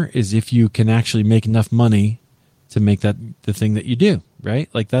more is if you can actually make enough money to make that the thing that you do, right?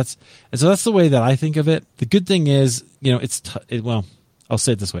 Like that's the way that I think of it. The good thing is, I'll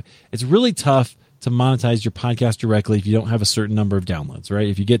say it this way. It's really tough to monetize your podcast directly if you don't have a certain number of downloads, right?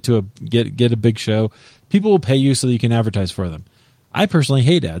 If you get a big show, people will pay you so that you can advertise for them. I personally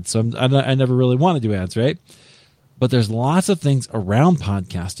hate ads, so I never really want to do ads, right? But there's lots of things around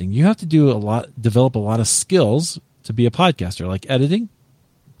podcasting. You have to develop a lot of skills to be a podcaster, like editing.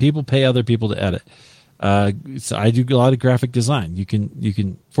 People pay other people to edit. So I do a lot of graphic design. You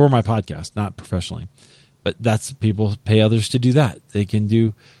can for my podcast, not professionally, but that's people pay others to do that. They can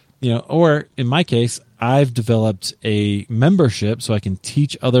do, or in my case, I've developed a membership so I can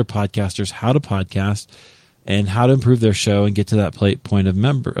teach other podcasters how to podcast and how to improve their show and get to that point of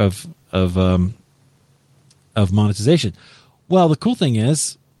monetization. Well, the cool thing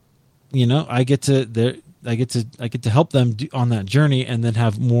is, I get to I get to help them on that journey and then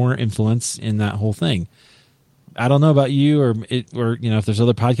have more influence in that whole thing. I don't know about you or if there's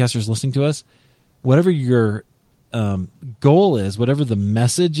other podcasters listening to us, whatever your goal is, whatever the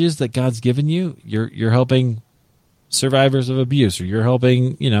message is that God's given you, you're helping survivors of abuse, or you're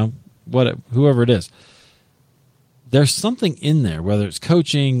helping, whoever it is. There's something in there, whether it's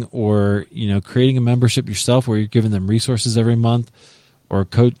coaching or, creating a membership yourself where you're giving them resources every month, or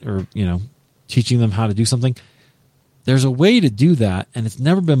teaching them how to do something. There's a way to do that, and it's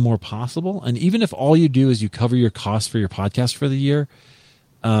never been more possible. And even if all you do is you cover your costs for your podcast for the year,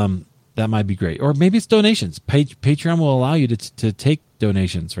 that might be great. Or maybe it's donations. Patreon will allow you to take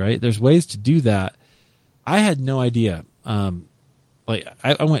donations, right? There's ways to do that. I had no idea. I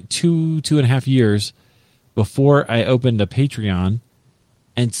went 2.5 years before I opened a Patreon,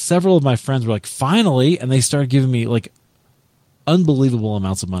 and several of my friends were like, finally, and they started giving me like unbelievable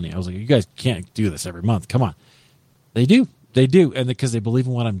amounts of money. I was like, you guys can't do this every month. Come on. They do. And because they believe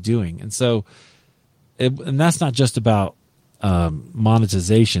in what I'm doing. And so, and that's not just about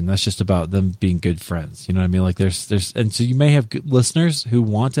monetization. That's just about them being good friends. You know what I mean? Like and so you may have good listeners who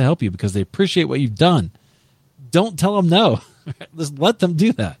want to help you because they appreciate what you've done. Don't tell them no. Just let them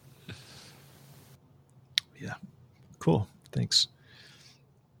do that. Yeah. Cool. Thanks.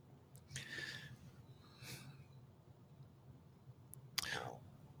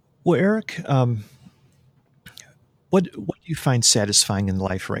 Well, Eric, what do you find satisfying in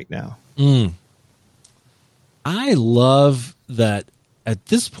life right now? I love that at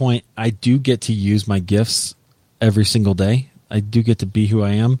this point, I do get to use my gifts every single day. I do get to be who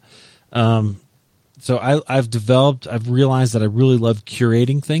I am. So I've realized that I really love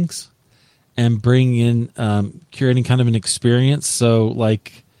curating things and bringing in, curating kind of an experience. So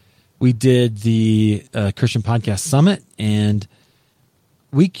like we did the Christian Podcast Summit, and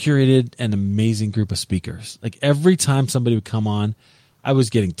we curated an amazing group of speakers. Like every time somebody would come on, I was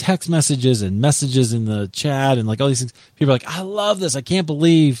getting text messages and messages in the chat and like all these things. People are like, I love this. I can't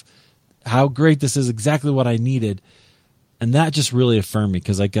believe how great this is. Exactly what I needed. And that just really affirmed me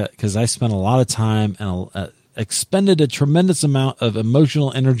because I spent a lot of time and expended a tremendous amount of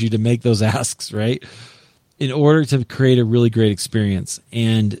emotional energy to make those asks, right? In order to create a really great experience.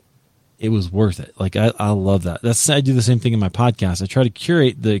 And it was worth it. Like I love that. I do the same thing in my podcast. I try to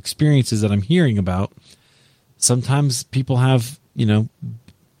curate the experiences that I'm hearing about. Sometimes people have,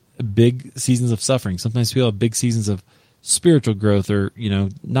 big seasons of suffering. Sometimes people have big seasons of spiritual growth or,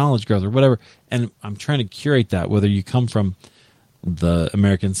 knowledge growth or whatever. And I'm trying to curate that, whether you come from the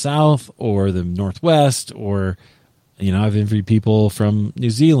American South or the Northwest, or, I've interviewed people from New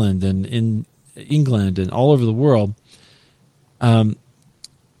Zealand and in England and all over the world.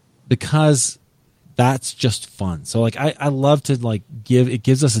 Because that's just fun. So like, I love to like it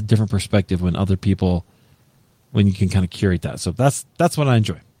gives us a different perspective when you can kind of curate that. So that's what I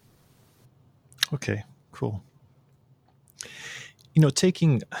enjoy. Okay, cool.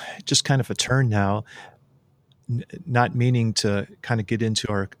 Taking just kind of a turn now, not meaning to kind of get into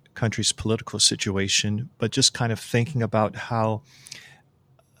our country's political situation, but just kind of thinking about how,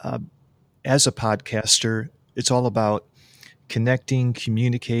 as a podcaster, it's all about connecting,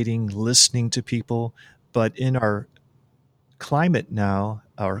 communicating, listening to people. But in our climate now,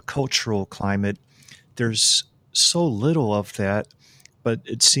 our cultural climate, there's so little of that, but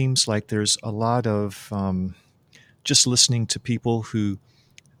it seems like there's a lot of just listening to people who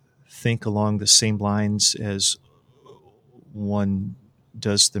think along the same lines as one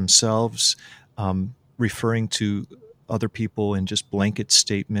does themselves, referring to other people in just blanket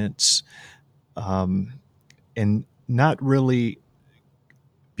statements, and not really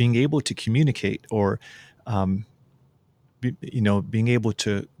being able to communicate or, being able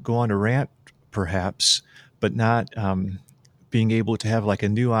to go on a rant perhaps, but not being able to have like a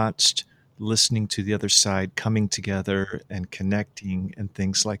nuanced listening to the other side, coming together and connecting and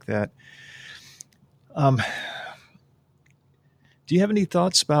things like that. Do you have any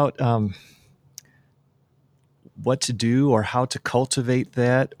thoughts about what to do or how to cultivate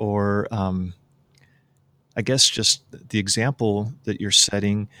that? Or I guess just the example that you're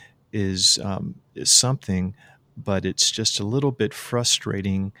setting is something, but it's just a little bit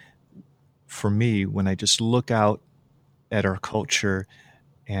frustrating for me when I just look out at our culture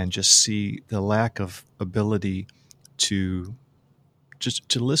and just see the lack of ability to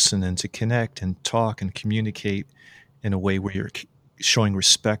listen and to connect and talk and communicate in a way where you're showing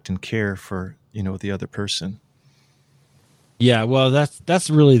respect and care for, the other person. Yeah, well, that's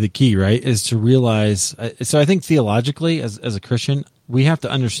really the key, right? Is to realize. So I think theologically, as a Christian, we have to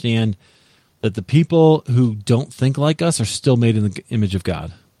understand that the people who don't think like us are still made in the image of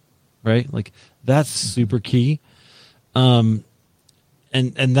God, right? Like That's super key. And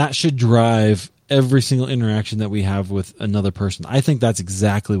that should drive every single interaction that we have with another person. I think that's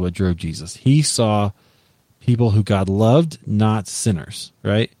exactly what drove Jesus. He saw people who God loved, not sinners,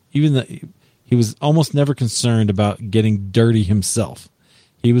 right? Even though he was almost never concerned about getting dirty himself.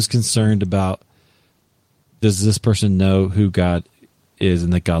 He was concerned about, does this person know who God is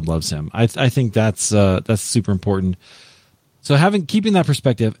and that God loves him? I think that's super important. So keeping that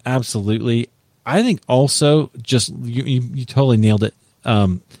perspective, absolutely. I think also just you totally nailed it.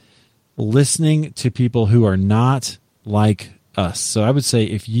 Listening to people who are not like us. So I would say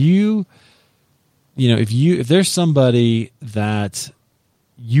if there's somebody that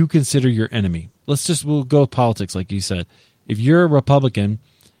you consider your enemy, we'll go with politics, like you said. If you're a Republican,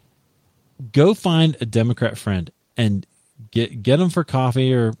 go find a Democrat friend and get them for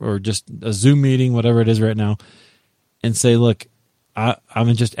coffee or just a Zoom meeting, whatever it is right now, and say, look, I'm going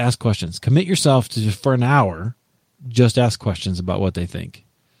to just ask questions. Commit yourself to just for an hour, just ask questions about what they think.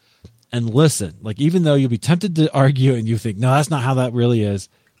 And listen, like, even though you'll be tempted to argue and you think, no, that's not how that really is,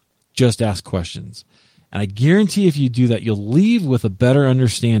 just ask questions. And I guarantee if you do that, you'll leave with a better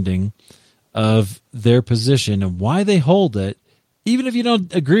understanding of their position and why they hold it, even if you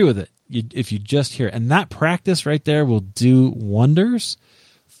don't agree with it. If you just hear it. And that practice right there will do wonders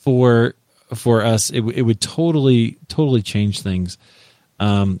for us. It would totally change things.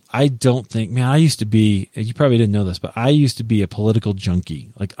 I don't think, man, I used to be, you probably didn't know this, but I used to be a political junkie.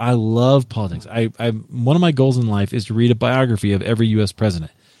 Like, I love politics. One of my goals in life is to read a biography of every U.S.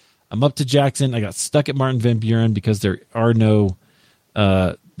 president. I'm up to Jackson. I got stuck at Martin Van Buren because there are no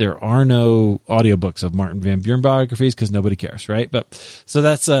audiobooks of Martin Van Buren biographies because nobody cares, right? But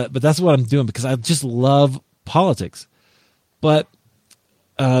that's what I'm doing because I just love politics. But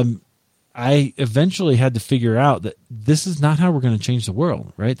I eventually had to figure out that this is not how we're going to change the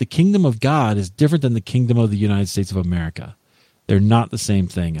world, right? The kingdom of God is different than the kingdom of the United States of America. They're not the same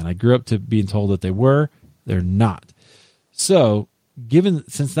thing. And I grew up to being told that they were. They're not. So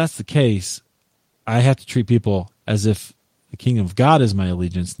since that's the case, I have to treat people as if the kingdom of God is my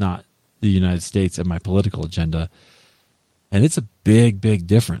allegiance, not the United States and my political agenda. And it's a big, big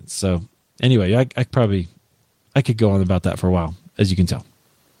difference. So anyway, I could go on about that for a while, as you can tell.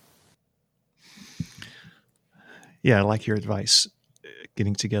 Yeah, I like your advice.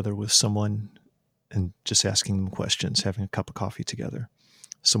 Getting together with someone and just asking them questions, having a cup of coffee together.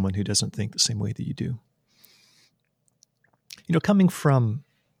 Someone who doesn't think the same way that you do. Coming from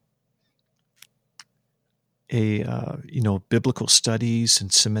a biblical studies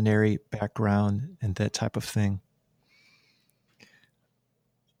and seminary background and that type of thing,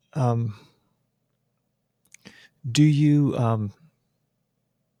 do you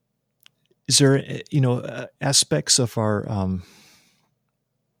is there aspects of our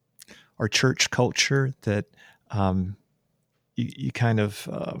church culture that you kind of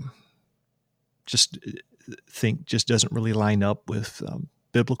just think just doesn't really line up with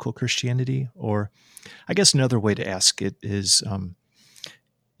biblical Christianity? Or I guess another way to ask it is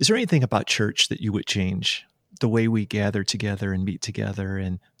there anything about church that you would change? The way we gather together and meet together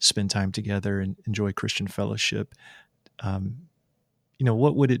and spend time together and enjoy Christian fellowship.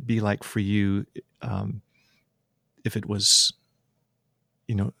 What would it be like for you if it was,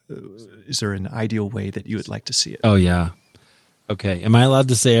 is there an ideal way that you would like to see it? Oh, yeah. Okay. Am I allowed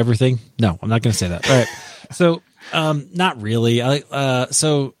to say everything? No, I'm not going to say that. All right. So, not really.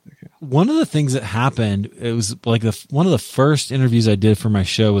 So one of the things that happened, it was like one of the first interviews I did for my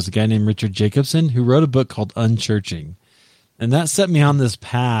show was a guy named Richard Jacobson who wrote a book called Unchurching. And that set me on this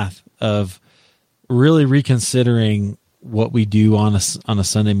path of really reconsidering what we do on a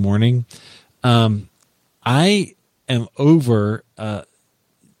Sunday morning. I am over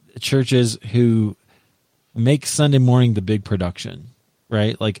churches who make Sunday morning the big production,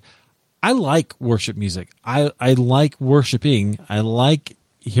 right? Like, I like worship music. I like worshiping. I like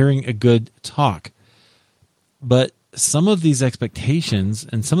hearing a good talk. But some of these expectations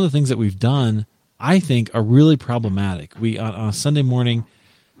and some of the things that we've done, I think, are really problematic. We on a Sunday morning,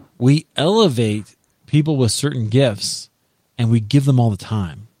 we elevate people with certain gifts and we give them all the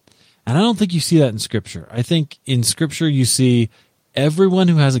time. And I don't think you see that in Scripture. I think in Scripture you see everyone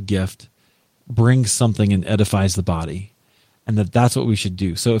who has a gift brings something and edifies the body, and that's what we should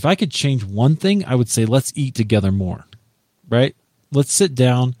do. So if I could change one thing, I would say let's eat together more, right? Let's sit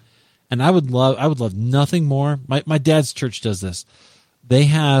down, and I would love nothing more. My dad's church does this. They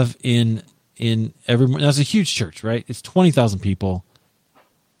have in every, that's a huge church, right? It's 20,000 people,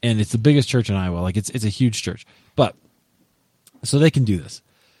 and it's the biggest church in Iowa. Like, it's a huge church, but so they can do this.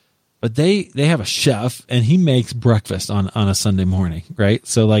 But they have a chef, and he makes breakfast on a Sunday morning, right?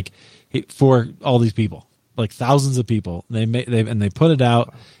 So like, for all these people, like thousands of people. They put it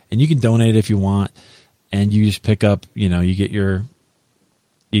out, and you can donate if you want, and you just pick up, you get your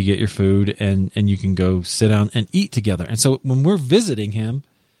food, and you can go sit down and eat together. And so when we're visiting him,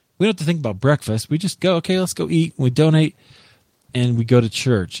 we don't have to think about breakfast. We just go, okay, let's go eat. We donate, and we go to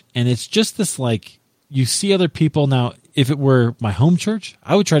church. And it's just this, like, you see other people. Now, if it were my home church,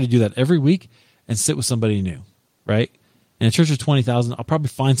 I would try to do that every week and sit with somebody new, right? In a church of 20,000, I'll probably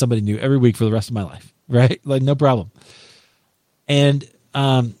find somebody new every week for the rest of my life, right? Like, no problem. And,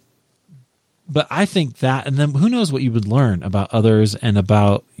 but I think that, and then who knows what you would learn about others and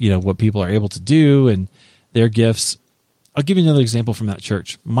about, what people are able to do and their gifts. I'll give you another example from that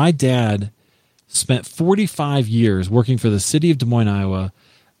church. My dad spent 45 years working for the city of Des Moines, Iowa,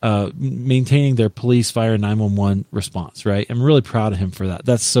 maintaining their police, fire, 911 response, right? I'm really proud of him for that.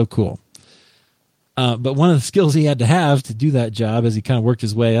 That's so cool. But one of the skills he had to have to do that job as he kind of worked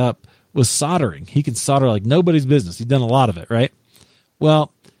his way up was soldering. He can solder like nobody's business. He's done a lot of it, right?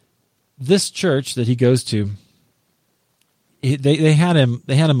 Well, this church that he goes to, they had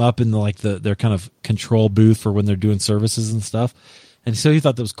him up in their kind of control booth for when they're doing services and stuff. And so he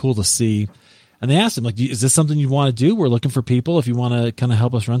thought that was cool to see. And they asked him, like, is this something you want to do? We're looking for people if you want to kind of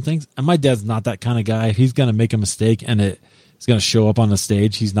help us run things. And my dad's not that kind of guy. If he's going to make a mistake and it's going to show up on the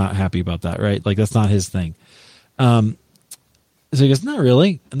stage, he's not happy about that, right? Like, that's not his thing. So he goes, not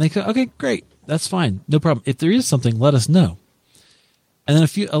really. And they go, okay, great. That's fine. No problem. If there is something, let us know. And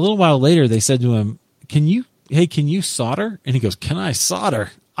then a little while later, they said to him, can you solder? And he goes, can I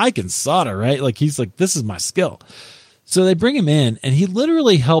solder? I can solder, right? Like, he's like, this is my skill. So they bring him in, and he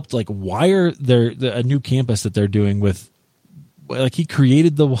literally helped like wire a new campus that they're doing with, like, he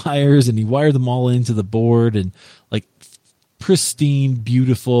created the wires and he wired them all into the board, and like pristine,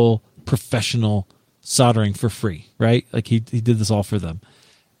 beautiful, professional soldering for free, right? Like, he did this all for them,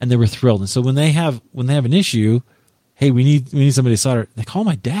 and they were thrilled. And so when they have an issue, hey, we need somebody to solder, they call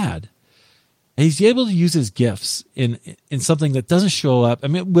my dad. And he's able to use his gifts in something that doesn't show up. I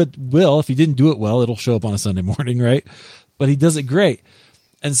mean, it will, if he didn't do it well, it'll show up on a Sunday morning, right? But he does it great.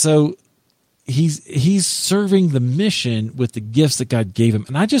 And so he's serving the mission with the gifts that God gave him.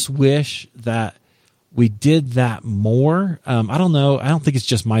 And I just wish that we did that more. I don't know. I don't think it's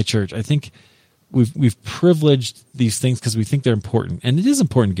just my church. I think we've privileged these things because we think they're important. And it is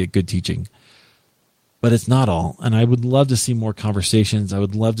important to get good teaching. But it's not all. And I would love to see more conversations. I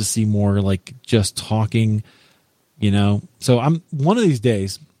would love to see more like just talking, So one of these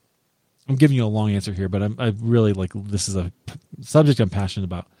days, I'm giving you a long answer here, but I really like, this is a subject I'm passionate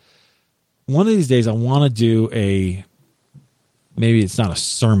about. One of these days, I want to do maybe it's not a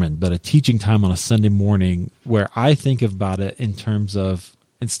sermon, but a teaching time on a Sunday morning where I think about it in terms of,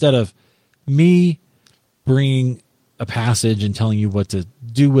 instead of me bringing a passage and telling you what to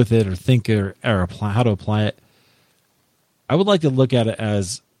do with it or think or apply, how to apply it, I would like to look at it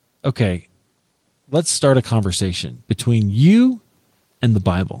as, okay, let's start a conversation between you and the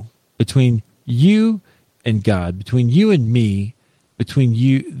Bible, between you and God, between you and me, between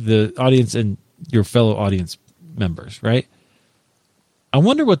you, the audience, and your fellow audience members, right? I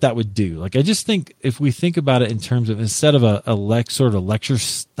wonder what that would do. Like, I just think if we think about it in terms of, instead of a sort of lecture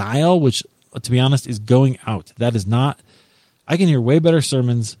style, which, to be honest, is going out. That is not, I can hear way better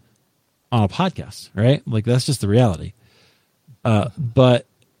sermons on a podcast, right? Like, that's just the reality. But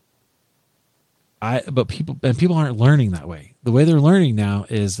people aren't learning that way. The way they're learning now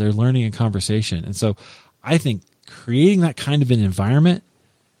is they're learning in conversation. And so I think creating that kind of an environment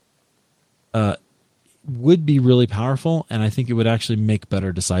would be really powerful. And I think it would actually make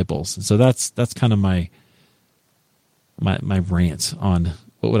better disciples. And so that's kind of my rant on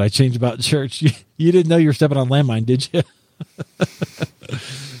what would I change about church? You didn't know you were stepping on landmine, did you?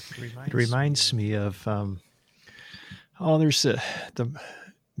 It reminds me of, there's the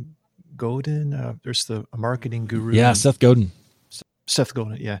Godin, there's the marketing guru. Yeah, Seth Godin. Seth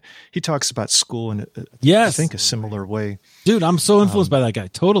Godin, yeah. He talks about school in, yes, I think, a similar way. Dude, I'm so influenced by that guy.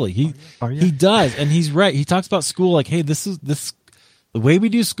 Totally. He does, and he's right. He talks about school like, hey, this the way we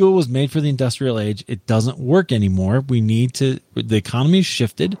do school was made for the industrial age. It doesn't work anymore. The economy's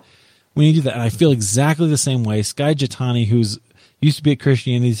shifted. We need to do that. And I feel exactly the same way. Skye Jitani, who's used to be at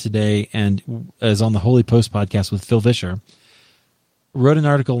Christianity Today and is on the Holy Post podcast with Phil Vischer, wrote an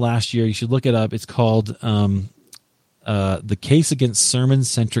article last year. You should look it up. It's called The Case Against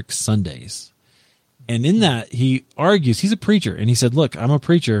Sermon-Centric Sundays. And in that, he argues, he's a preacher, and he said, look, I'm a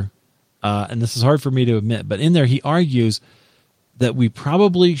preacher, and this is hard for me to admit, but in there he argues that we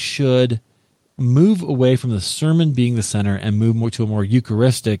probably should move away from the sermon being the center and move more to a more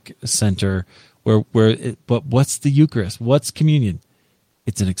Eucharistic center but what's the Eucharist? What's communion?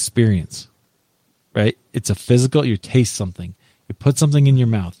 It's an experience, right? It's a physical, you taste something, you put something in your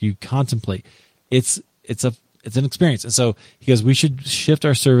mouth, you contemplate. It's an experience. And so he goes, we should shift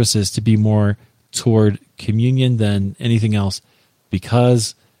our services to be more toward communion than anything else,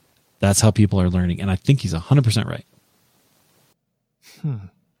 because that's how people are learning. And I think he's 100% right.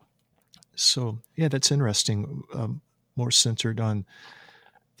 So, yeah, that's interesting. More centered on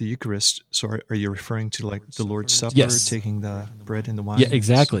the Eucharist. So are you referring to like the Lord's Supper, Yes. taking the bread and the wine? Yeah,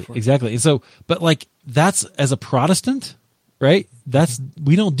 exactly. Exactly. And so, but like that's, as a Protestant, right?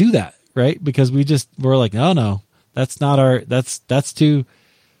 We don't do that, right? Because we're like, no, that's not that's too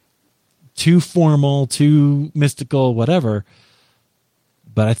formal, too mystical, whatever.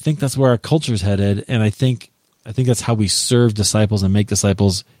 But I think that's where our culture's headed. And I think that's how we serve disciples and make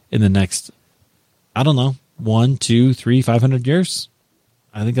disciples in the next, I don't know, 1, 2, 3, 500 years.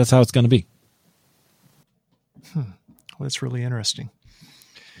 I think that's how it's going to be. Well, that's really interesting.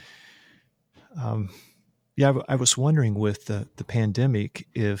 Yeah, I was wondering with the pandemic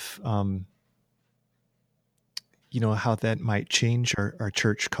if, how that might change our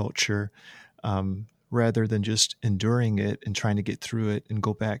church culture, rather than just enduring it and trying to get through it and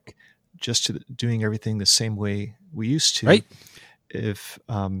go back just to doing everything the same way we used to. Right. If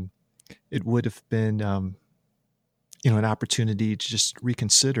it would have been, an opportunity to just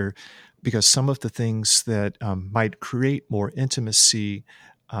reconsider, because some of the things that might create more intimacy,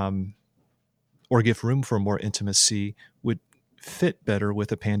 or give room for more intimacy, would fit better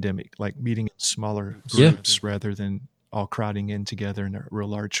with a pandemic, like meeting in smaller groups rather than all crowding in together in a real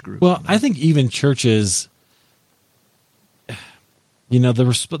large group. Well, I think even churches,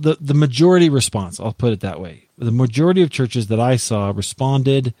 the majority response, I'll put it that way. The majority of churches that I saw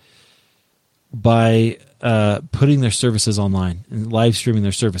responded by putting their services online and live streaming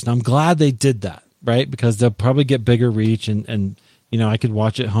their service. Now, I'm glad they did that, right? Because they'll probably get bigger reach and I could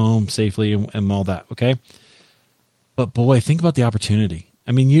watch it home safely and all that, okay? But boy, think about the opportunity.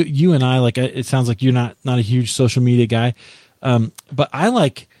 I mean, you and I, like, it sounds like you're not a huge social media guy, but I'm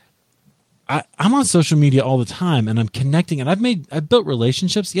on social media all the time, and I'm connecting, and I've built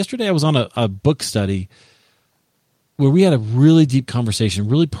relationships. Yesterday, I was on a book study where we had a really deep conversation,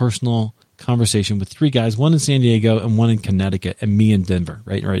 really personal conversation with 3 guys, one in San Diego and one in Connecticut, and me in Denver,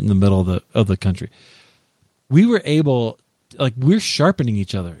 right in the middle of the country. We were able, like, we're sharpening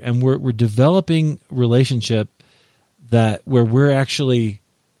each other, and we're developing relationship where we're actually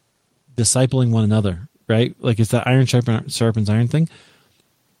discipling one another, right? Like, it's that iron sharpens iron thing.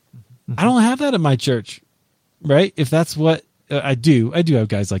 I don't have that in my church, right? If that's what I do have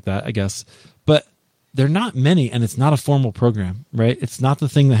guys like that, I guess, but they're not many, and it's not a formal program, right? It's not the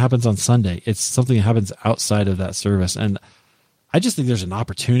thing that happens on Sunday. It's something that happens outside of that service. And I just think there's an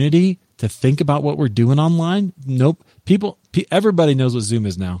opportunity to think about what we're doing online. Nope. Everybody knows what Zoom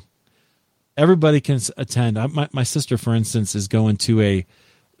is now. Everybody can attend. My sister, for instance, is going to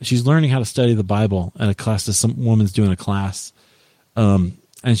she's learning how to study the Bible in a class that some woman's doing a class. And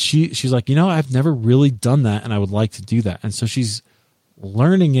she's like, I've never really done that, and I would like to do that. And so she's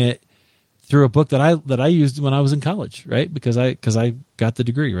learning it through a book that I used when I was in college, right? Because I got the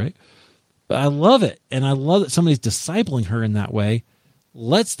degree, right? But I love it, and I love that somebody's discipling her in that way.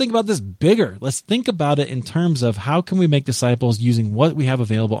 Let's think about this bigger. Let's think about it in terms of how can we make disciples using what we have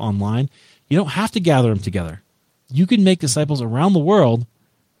available online. You don't have to gather them together. You can make disciples around the world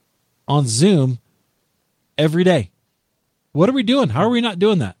on Zoom every day. What are we doing? How are we not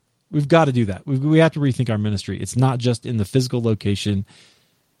doing that? We've got to do that. We have to rethink our ministry. It's not just in the physical location.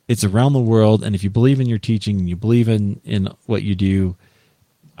 It's around the world. And if you believe in your teaching and you believe in what you do,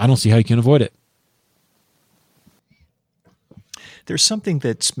 I don't see how you can avoid it. There's something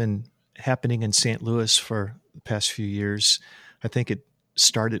that's been happening in St. Louis for the past few years. I think it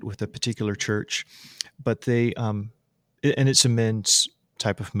started with a particular church, but they, and it's a men's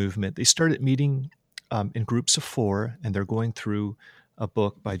type of movement. They started meeting in groups of 4, and they're going through a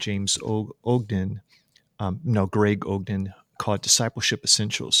book by James Greg Ogden, called Discipleship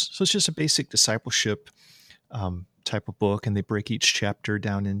Essentials. So it's just a basic discipleship type of book, and they break each chapter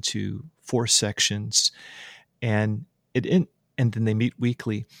down into 4 sections, and then they meet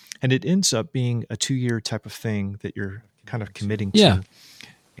weekly, and it ends up being a 2-year type of thing that you're kind of committing to. Yeah.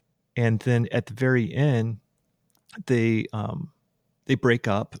 And then at the very end, they break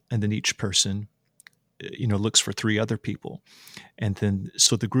up, and then each person looks for 3 other people. And then,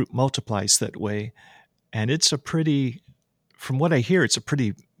 so the group multiplies that way. And from what I hear, it's a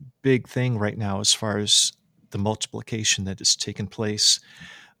pretty big thing right now as far as the multiplication that has taken place.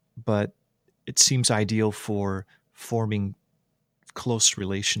 But it seems ideal for forming close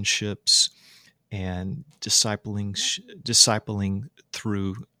relationships and discipling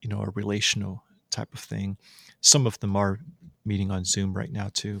through, a relational type of thing. Some of them are meeting on Zoom right now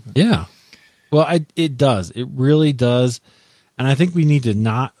too. Yeah. Well, it does. It really does. And I think we need to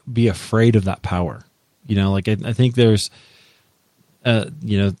not be afraid of that power. I think there's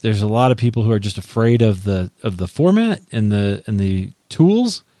there's a lot of people who are just afraid of the format and the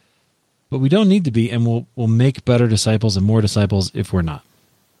tools, but we don't need to be, and we'll make better disciples and more disciples if we're not.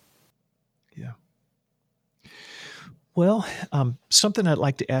 Yeah. Well, something I'd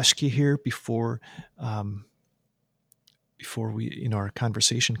like to ask you here before we, our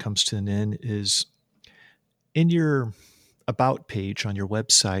conversation comes to an end is, in your about page on your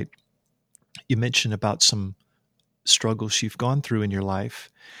website, you mentioned about some struggles you've gone through in your life,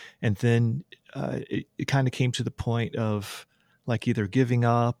 and then it kind of came to the point of like either giving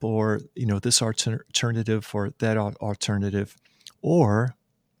up or this alternative or that alternative, or,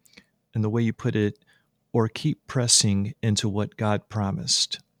 in the way you put it, or keep pressing into what God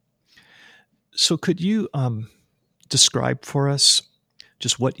promised. So could you describe for us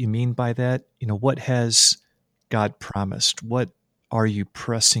just what you mean by that? What has God promised? What are you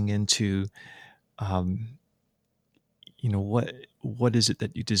pressing into? What is it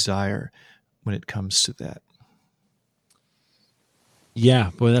that you desire when it comes to that? Yeah,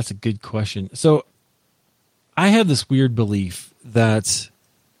 boy, that's a good question. So I have this weird belief that,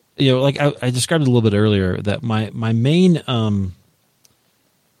 like I described it a little bit earlier, that my main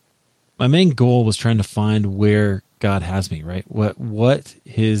goal was trying to find where God has me, right? What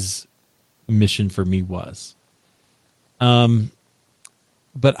his mission for me was.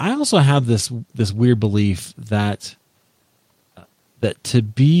 But I also have this weird belief that to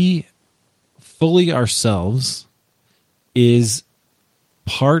be fully ourselves is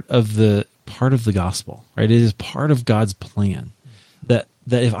part of the gospel, right? It is part of God's plan. That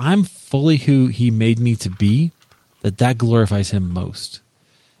if I'm fully who he made me to be, that glorifies him most.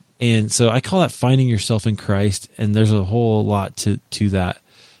 And so I call that finding yourself in Christ, and there's a whole lot to that.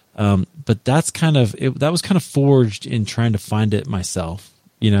 But that's that was kind of forged in trying to find it myself,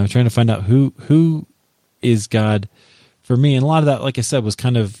 trying to find out who is God for me. And a lot of that, like I said, was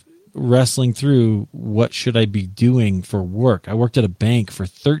kind of wrestling through what should I be doing for work. I worked at a bank for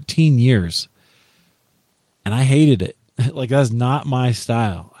 13 years and I hated it. Like, that's not my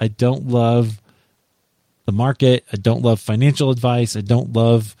style. I don't love the market. I don't love financial advice. I don't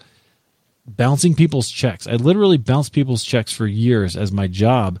love bouncing people's checks. I literally bounced people's checks for years as my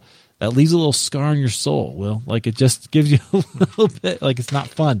job. That leaves a little scar in your soul. Well, like, it just gives you a little bit, like, it's not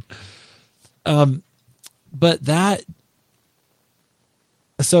fun.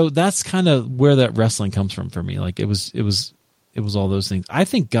 So that's kind of where that wrestling comes from for me. Like, it was all those things. I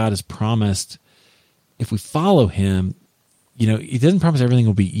think God has promised, if we follow him, he doesn't promise everything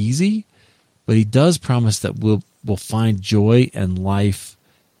will be easy, but he does promise that we'll find joy and life.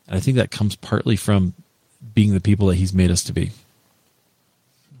 And I think that comes partly from being the people that he's made us to be.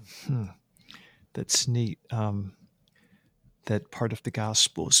 That's neat. That part of the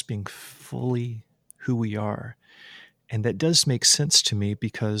gospel is being fully who we are. And that does make sense to me,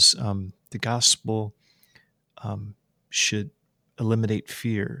 because the gospel should eliminate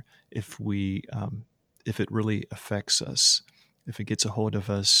fear if it really affects us, if it gets a hold of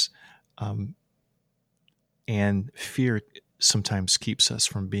us. And fear sometimes keeps us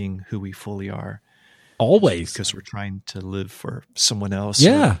from being who we fully are. Always. Because we're trying to live for someone else,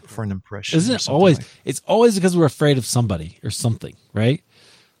 yeah, or for an impression. Isn't it always? It's always because we're afraid of somebody or something, right?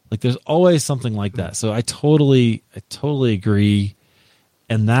 Like, there's always something like that. So I totally agree.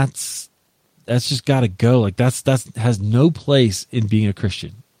 And that's just got to go. Like, that's has no place in being a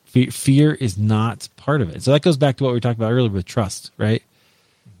Christian. Fear is not part of it. So that goes back to what we talked about earlier with trust, right?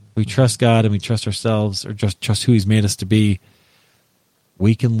 We trust God and we trust ourselves, or just trust who he's made us to be.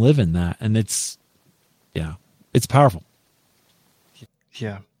 We can live in that. And it's powerful.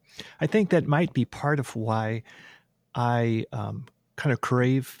 Yeah. I think that might be part of why I kind of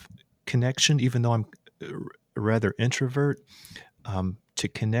crave connection, even though I'm a rather introvert. To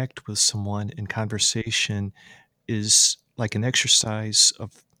connect with someone in conversation is like an exercise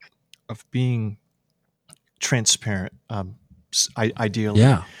of being transparent, ideally.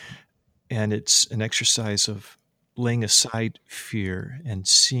 Yeah. And it's an exercise of laying aside fear and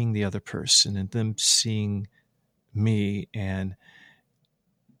seeing the other person and them seeing me. And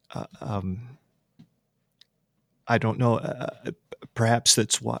I don't know, perhaps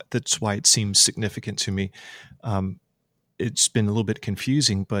that's why it seems significant to me. It's been a little bit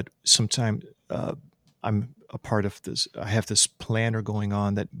confusing, but sometimes I'm a part of this. I have this planner going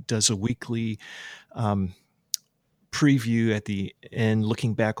on that does a weekly preview at the end,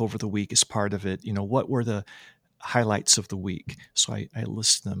 looking back over the week is part of it. What were the highlights of the week? So I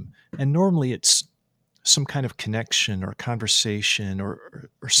list them. And normally it's some kind of connection or conversation or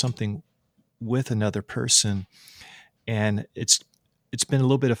something with another person. And it's been a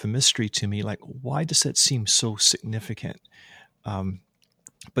little bit of a mystery to me, like, why does that seem so significant?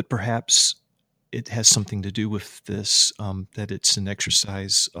 But perhaps it has something to do with this, that it's an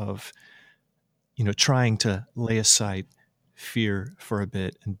exercise of, trying to lay aside fear for a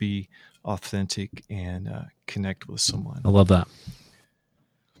bit and be authentic and connect with someone. I love that.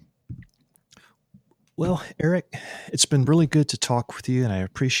 Well, Eric, it's been really good to talk with you, and I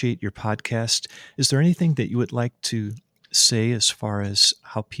appreciate your podcast. Is there anything that you would like to say as far as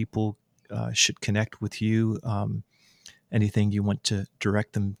how people should connect with you? Anything you want to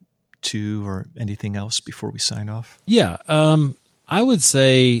direct them to, or anything else before we sign off? Yeah. I would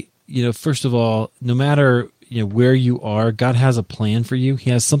say, first of all, no matter where you are, God has a plan for you. He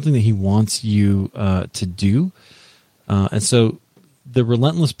has something that He wants you to do. And so the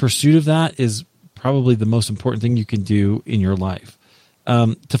relentless pursuit of that is probably the most important thing you can do in your life.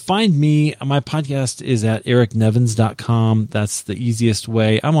 To find me, my podcast is at ericnevins.com. That's the easiest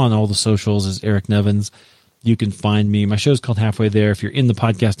way. I'm on all the socials as Eric Nevins. You can find me. My show's called Halfway There. If you're in the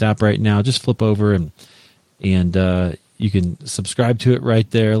podcast app right now, just flip over and you can subscribe to it right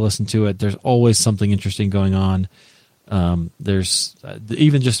there, listen to it. There's always something interesting going on. There's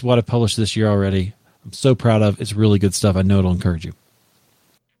even just what I published this year already. I'm so proud of. It's really good stuff. I know it'll encourage you.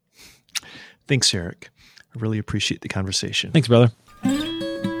 Thanks, Eric. I really appreciate the conversation. Thanks, brother.